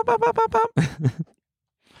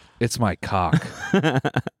 It's my cock.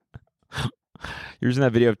 You're using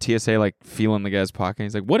that video of TSA like feeling the guy's pocket.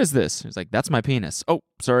 He's like, "What is this?" He's like, "That's my penis." Oh,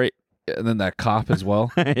 sorry. And then that cop as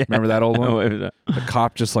well. Yeah. Remember that old one? Oh, the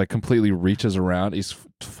cop just like completely reaches around. He's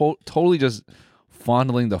totally just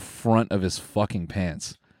fondling the front of his fucking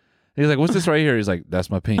pants. He's like, "What's this right here?" He's like, "That's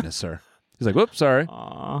my penis, sir." He's like, "Whoops, sorry."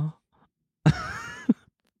 Aw.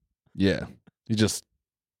 Yeah, he just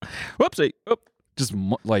Whoopsie. Oop. just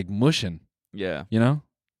like mushing, Yeah. you know.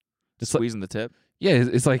 It's like, Squeezing the tip. yeah,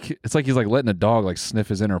 it's like he's like letting a dog like sniff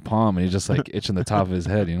his inner palm, and he's just like itching the top of his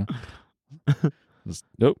head, you know. Just,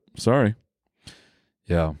 nope, sorry.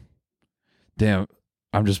 Yeah, damn.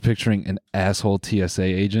 I'm just picturing an asshole TSA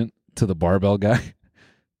agent to the barbell guy.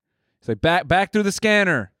 He's like, back through the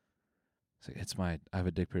scanner. He's like, I have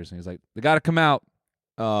a dick piercing. He's like, they got to come out.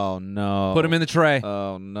 Oh, no. Put him in the tray.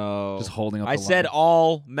 Oh, no. Just holding up I the said line.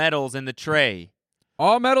 all metals in the tray.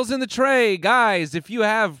 All metals in the tray. Guys, if you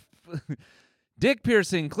have dick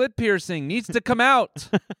piercing, clit piercing, needs to come out.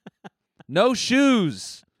 No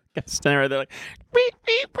shoes. Standing right there like, beep,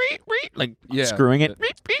 beep, beep, beep, like Yeah. screwing it.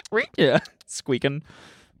 Beep, beep, beep. Yeah. Squeaking.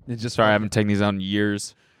 It's just Sorry, I haven't taken these out in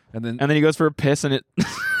years. And then, And then he goes for a piss and it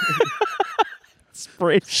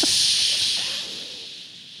sprays.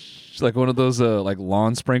 it's like one of those like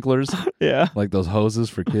lawn sprinklers, Yeah. like those hoses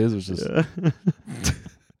for kids. It's just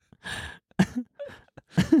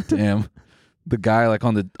damn. The guy like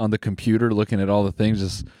on the computer looking at all the things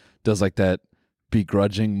just does like that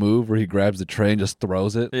begrudging move where he grabs the tray and just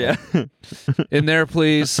throws it. Yeah. In there,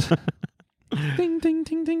 please. Ding, ding,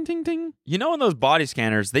 ding, ding, ding, ding. You know, in those body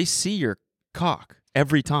scanners, they see your cock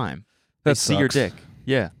every time. They That see your sucks. dick.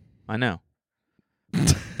 Yeah, I know.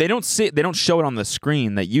 They don't show it on the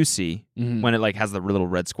screen that you see Mhm. when it like has the little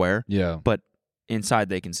red square, Yeah, but inside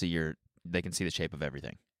they can see the shape of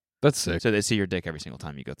everything. that's sick. So they see your dick every single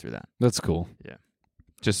time you go through that. That's cool.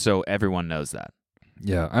 Just so everyone knows that.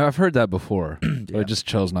 Yeah, I've heard that before, but Yeah. I just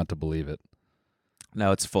chose not to believe it.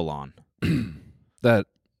 No, it's full on.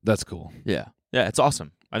 That's cool. Yeah. Yeah, it's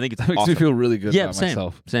awesome. I think it's That makes awesome. me feel really good Yeah, about same.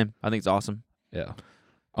 myself. Same. I think it's awesome. Yeah.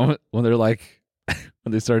 When they're like,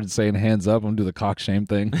 when they started saying hands up, I'm gonna do the cock shame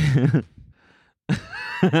thing.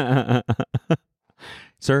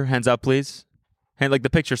 Sir, hands up, please. Hand like the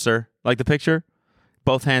picture, sir. Like the picture.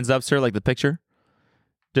 Both hands up, sir. Like the picture.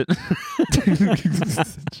 Just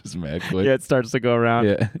mad quick. Yeah, it starts to go around.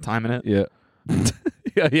 Yeah. Timing it. Yeah.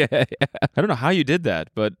 yeah. I don't know how you did that,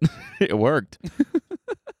 but it worked.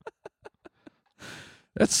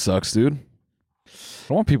 That sucks, dude. I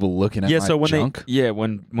don't want people looking at Yeah. my So when junk.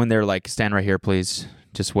 when they're like, stand right here, please.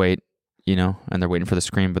 Just wait. You know, and they're waiting for the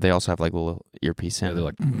screen, but they also have like a little earpiece in. Yeah, they're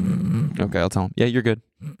like, okay, I'll tell them. Yeah, you're good.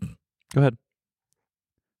 Go ahead.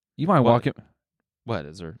 you might walk in. What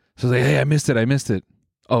is there? So like, hey, I missed it.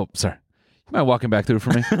 Oh, sorry. You mind walking back through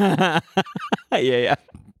for me? Yeah.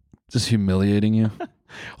 Just humiliating you.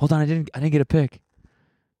 Hold on, I didn't get a pic.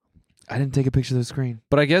 I didn't take a picture of the screen.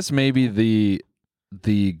 But I guess maybe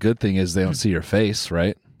the good thing is they don't see your face,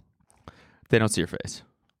 right? They don't see your face.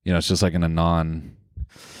 You know, it's just like in a non.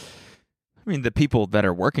 I mean, the people that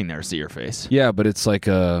are working there see your face. Yeah, but it's like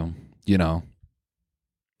you know,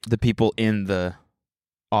 The people in the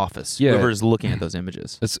office. Yeah. Whoever's looking at those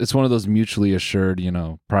images. it's one of those mutually assured, you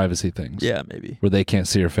know, privacy things. Yeah, maybe. Where they can't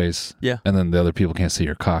see your face. Yeah. And then the other people can't see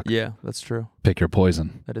your cock. Yeah, that's true. Pick your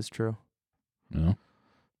poison. That is true. You know?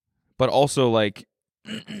 But also, like,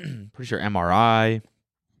 pretty sure MRI.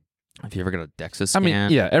 If you ever got a DEXA I scan. mean,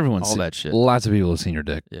 yeah, everyone's all that shit. Lots of people have seen your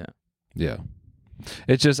dick. Yeah. Yeah.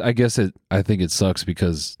 It's just, I think it sucks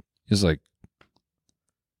because it's like,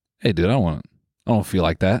 hey, dude, I don't feel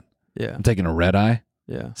like that. Yeah. I'm taking a red eye.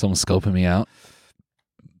 Yeah. Someone's scoping me out.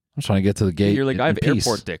 I'm trying to get to the gate. You're like, in I have peace.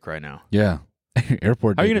 airport dick right now. Yeah.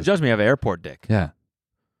 Airport How are you dick going to is- judge me? I have airport dick. Yeah.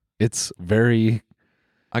 It's very,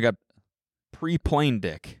 I got pre-plane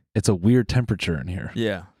dick. it's a weird temperature in here.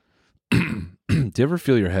 Yeah. Do you ever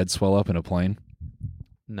feel your head swell up in a plane?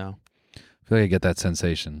 No. I feel like I get that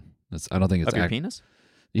sensation. I don't think it's Of your penis?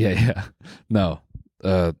 Yeah. No.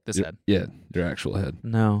 This your- head? Yeah, your actual head.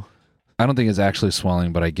 No. I don't think it's actually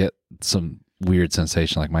swelling, but I get some weird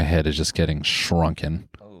sensation, like my head is just getting shrunken,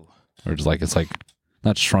 Oh. or just like it's like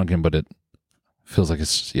not shrunken, but it feels like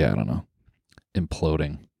it's I don't know,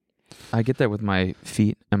 imploding. I get that with my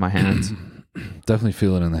feet and my hands. Definitely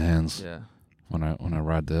feel it in the hands Yeah. when I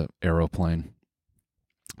ride the aeroplane,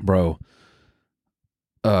 bro.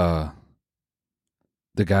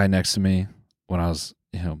 The guy next to me when I was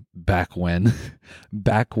back when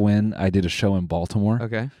I did a show in Baltimore.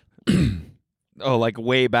 Okay. Oh, like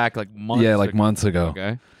way back, like months. Yeah, like ago. months ago.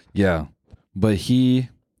 Okay. Yeah. But he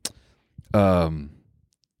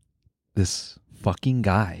this fucking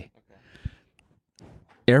guy.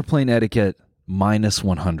 Airplane etiquette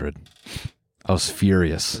 -100. I was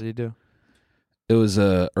furious. What did you do? It was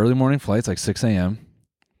early morning flights, like 6 a.m.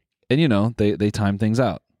 And they time things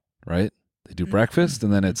out, right? They do breakfast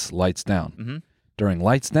and then it's lights down. Mm-hmm. During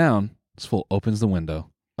lights down, this fool opens the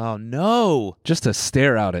window Oh no, just to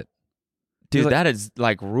stare out it. dude, like- that is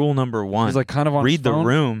like rule number one. He's like kind of on read his the phone,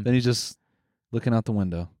 room. Then he's just looking out the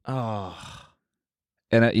window. Oh,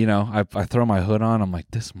 And, I throw my hood on. I'm like,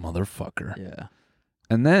 this motherfucker. yeah.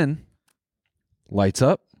 And then lights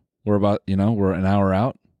up. We're we're an hour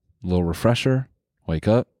out. A little refresher. Wake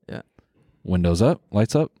up. Yeah. Windows up.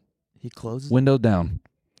 Lights up. He closes. Window down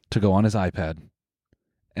to go on his iPad.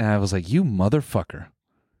 And I was like, you motherfucker.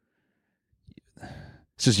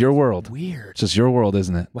 It's just your world. Weird. It's just your world,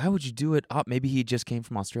 isn't it? Why would you do it? Oh, maybe he just came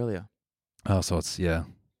from Australia. Oh, so it's, yeah.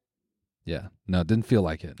 Yeah. No, it didn't feel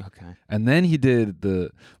like it. Okay. And then he did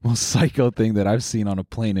the most psycho thing that I've seen on a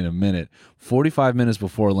plane in a minute. 45 minutes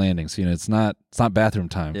before landing. So, it's not bathroom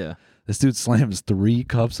time. Yeah. This dude slams 3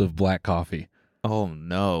 cups of black coffee. Oh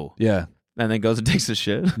no. Yeah. And then goes and takes a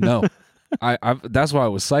shit. No. I that's why it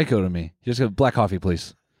was psycho to me. He just goes, black coffee,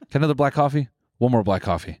 please. Can I have another black coffee? One more black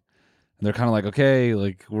coffee. And they're kind of like, okay,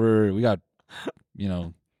 like we got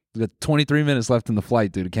 23 minutes left in the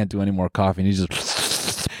flight, dude. I can't do any more coffee. And he's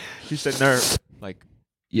just He's sitting there like,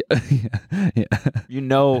 yeah. Yeah. you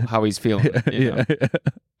know how he's feeling. You know? Yeah.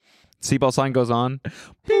 Seatbelt sign goes on.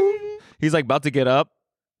 Ding. He's like about to get up.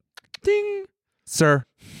 Ding. Sir,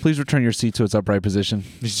 please return your seat to its upright position.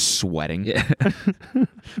 He's sweating. Yeah.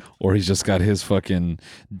 Or he's just got his fucking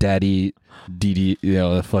daddy DD,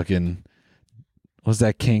 the fucking, what's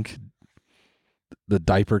that kink? The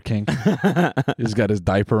diaper kink. He's got his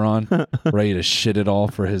diaper on, ready to shit it all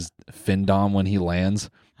for his fin dom when he lands.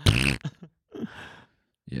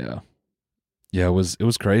 Yeah. Yeah, it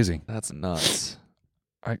was crazy. That's nuts.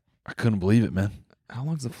 I couldn't believe it, man. How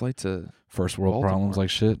long's the flight to First world Baltimore? problems like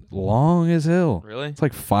shit. Long as hell. Really? It's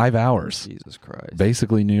like 5 hours. Jesus Christ.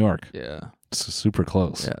 Basically New York. Yeah. It's super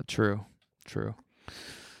close. Yeah, true. True.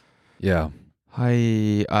 Yeah.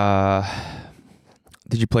 Did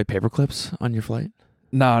you play paperclips on your flight?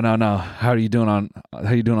 No. How are you doing on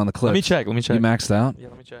the clips? Let me check. You maxed out? Yeah,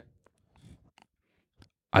 let me check.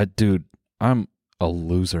 Dude, I'm a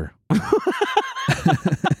loser.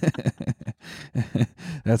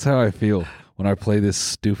 That's how I feel when I play this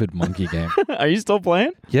stupid monkey game. Are you still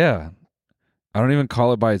playing? Yeah. I don't even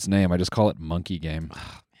call it by its name. I just call it monkey game.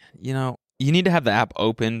 You need to have the app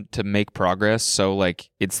open to make progress, so like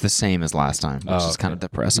it's the same as last time, which is kind of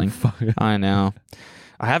depressing. I know.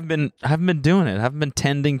 I haven't been doing it. I haven't been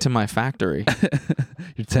tending to my factory.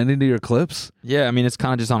 You're tending to your clips? Yeah, I mean it's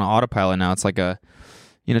kind of just on autopilot now. It's like it's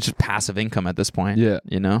just passive income at this point. Yeah.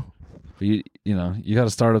 You got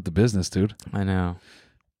to start up the business, dude. I know.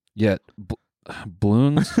 Yeah,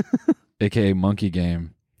 Bloons, aka monkey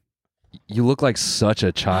game. You look like such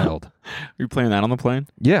a child. Are you playing that on the plane?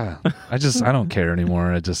 Yeah. I don't care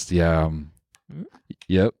anymore.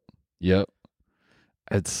 Yep.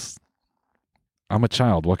 I'm a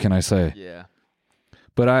child. What can I say? Yeah.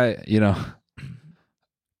 But I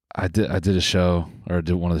did a show, or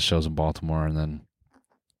did one of the shows in Baltimore, and then,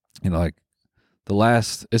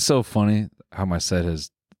 it's so funny how my set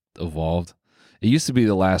has evolved. It used to be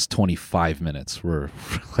the last 25 minutes were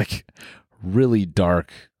like really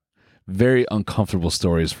dark, very uncomfortable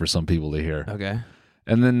stories for some people to hear. Okay.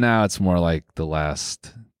 And then now it's more like the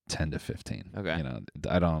last 10 to 15. Okay.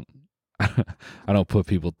 I don't put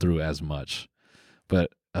people through as much.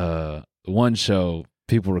 But one show,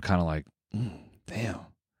 people were kind of like, damn.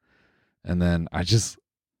 And then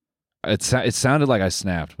it sounded like I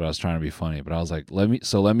snapped, but I was trying to be funny. But I was like, let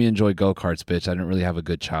me enjoy go-karts, bitch. I didn't really have a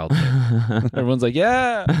good childhood. Everyone's like,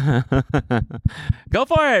 yeah. Go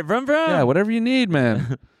for it. Vroom, vroom. Yeah, whatever you need,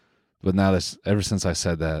 man. But now ever since I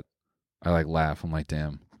said that, I like laugh. I'm like,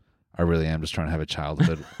 damn, I really am just trying to have a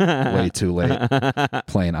childhood way too late.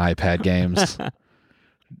 Playing iPad games,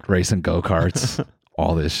 racing go-karts,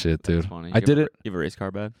 all this shit, dude. That's funny. I did it. You have a race car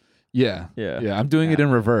bed? Yeah. Yeah. Yeah, I'm doing it in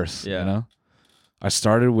reverse, Yeah. I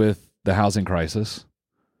started with the housing crisis,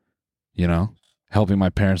 helping my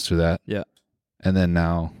parents through that. Yeah. And then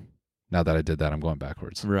now that I did that, I'm going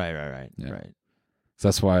backwards. Right. Yeah. Right. So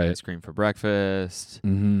that's why Ice cream for breakfast.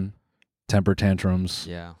 temper tantrums.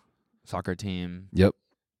 Yeah. Soccer team. Yep.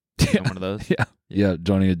 Join one of those? Yeah,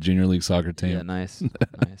 joining a junior league soccer team. Yeah, nice.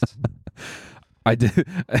 Nice. I did.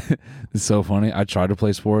 It's so funny. I tried to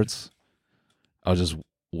play sports. I was just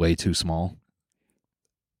way too small.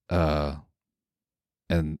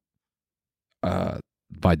 And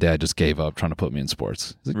my dad just gave up trying to put me in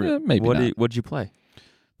sports. He's like, maybe not. What'd you play?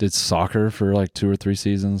 Did soccer for like 2 or 3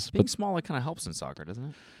 seasons. Being but small, it kind of helps in soccer, doesn't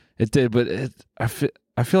it? it did, but I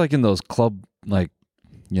feel like in those club, like,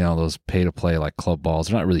 those pay to play like club balls,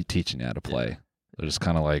 they're not really teaching you how to play. They're just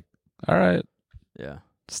kind of like, all right, Yeah.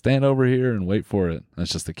 stand over here and wait for it.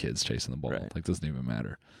 That's just the kids chasing the ball. Right. Like, doesn't even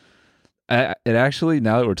matter. It actually,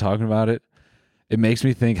 now that we're talking about it, it makes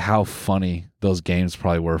me think how funny those games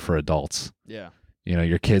probably were for adults. Yeah. You know,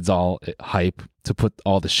 your kids all hype to put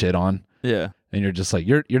all the shit on. Yeah. And you're just like,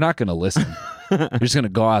 you're not going to listen. You're just going to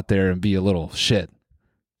go out there and be a little shit.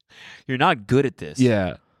 You're not good at this.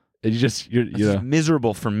 Yeah. And This is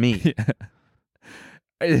miserable for me.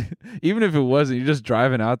 Yeah. Even if it wasn't, you're just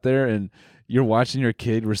driving out there and you're watching your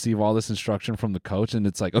kid receive all this instruction from the coach, and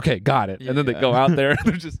it's like, okay, got it. And then they go out there and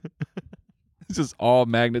they're just it's just all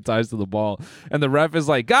magnetized to the ball. And the ref is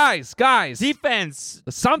like, guys, Defense,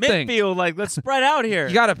 something. midfield, like, let's spread out here.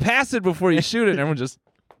 You got to pass it before you shoot it. And everyone just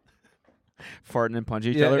farting and punch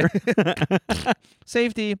each other.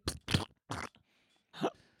 Safety.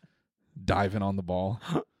 Diving on the ball.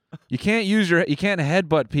 You can't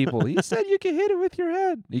headbutt people. He said you can hit it with your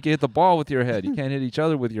head. You can hit the ball with your head. You can't hit each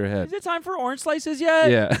other with your head. Is it time for orange slices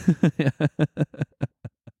yet? Yeah.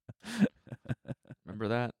 Remember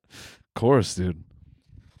that? Of course, dude.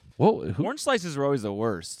 Whoa, Orange slices were always the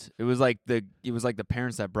worst. It was like the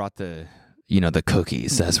parents that brought the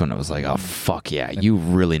cookies. That's when it was like, oh fuck yeah, you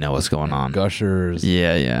really know what's going on. Gushers.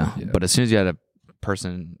 Yeah. But as soon as you had a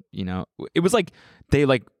person, it was like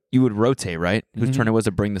you would rotate, right? Whose turn it was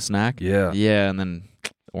to bring the snack? Yeah. Yeah, and then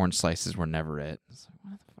orange slices were never it. It's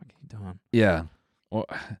like, what the fuck are you doing? Yeah. Well,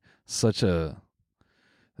 such a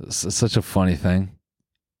funny thing.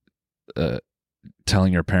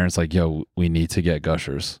 Telling your parents like, yo, we need to get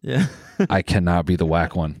Gushers. Yeah. I cannot be the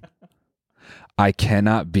whack one. I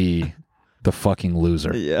cannot be the fucking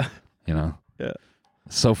loser. Yeah. Yeah.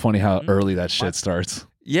 So funny how early that shit starts.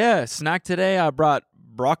 Yeah, snack today, I brought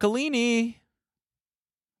broccolini.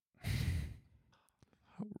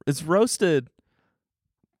 It's roasted.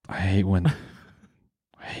 I hate when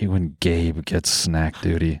Gabe gets snack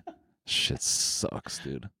duty. Shit sucks,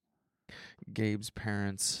 dude. Gabe's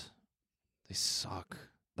parents, they suck.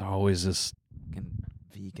 They're always just fucking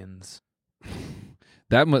vegans.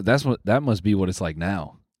 That must be what it's like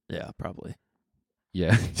now. Yeah, probably.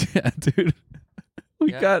 Yeah, yeah, dude.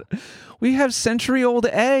 We have century-old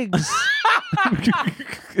eggs.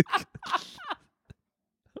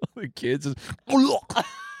 The kids is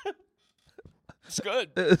It's good.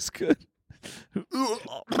 It's good.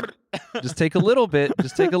 Just take a little bit.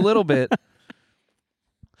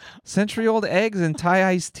 Century-old eggs and Thai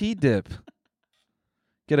iced tea dip.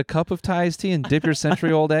 Get a cup of Thai iced tea and dip your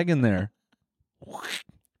century-old egg in there.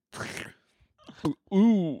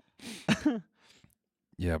 Ooh.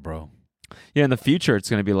 Yeah, bro. Yeah, in the future, it's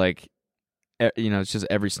going to be like, it's just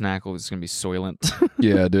every snack is going to be Soylent.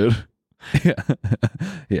 Yeah, dude.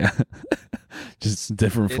 Yeah. Just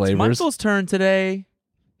different flavors. It's Michael's turn today.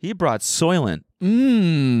 He brought Soylent.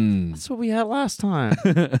 That's what we had last time.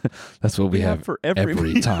 That's what we have for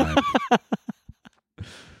every time.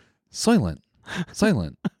 Soylent.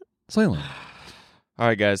 All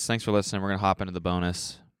right, guys. Thanks for listening. We're going to hop into the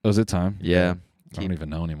bonus. Oh, is it time? Yeah. I don't even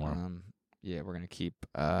know anymore. Yeah, we're going to keep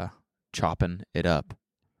chopping it up.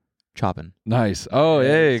 Chopping. Nice. Oh,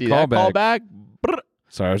 hey, callback.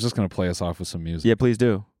 Sorry, I was just going to play us off with some music. Yeah, please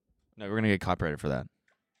do. No, we're going to get copyrighted for that.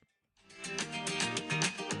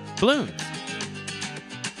 Balloons.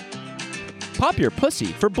 Pop your pussy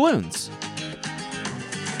for balloons.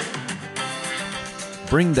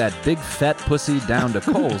 Bring that big fat pussy down to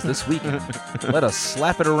Kohl's this weekend. Let us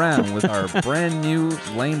slap it around with our brand new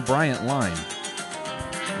Lane Bryant line.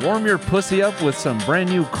 Warm your pussy up with some brand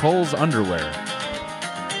new Kohl's underwear.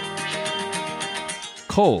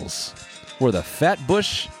 Kohl's, where the fat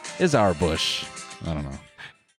bush is our bush. I don't know.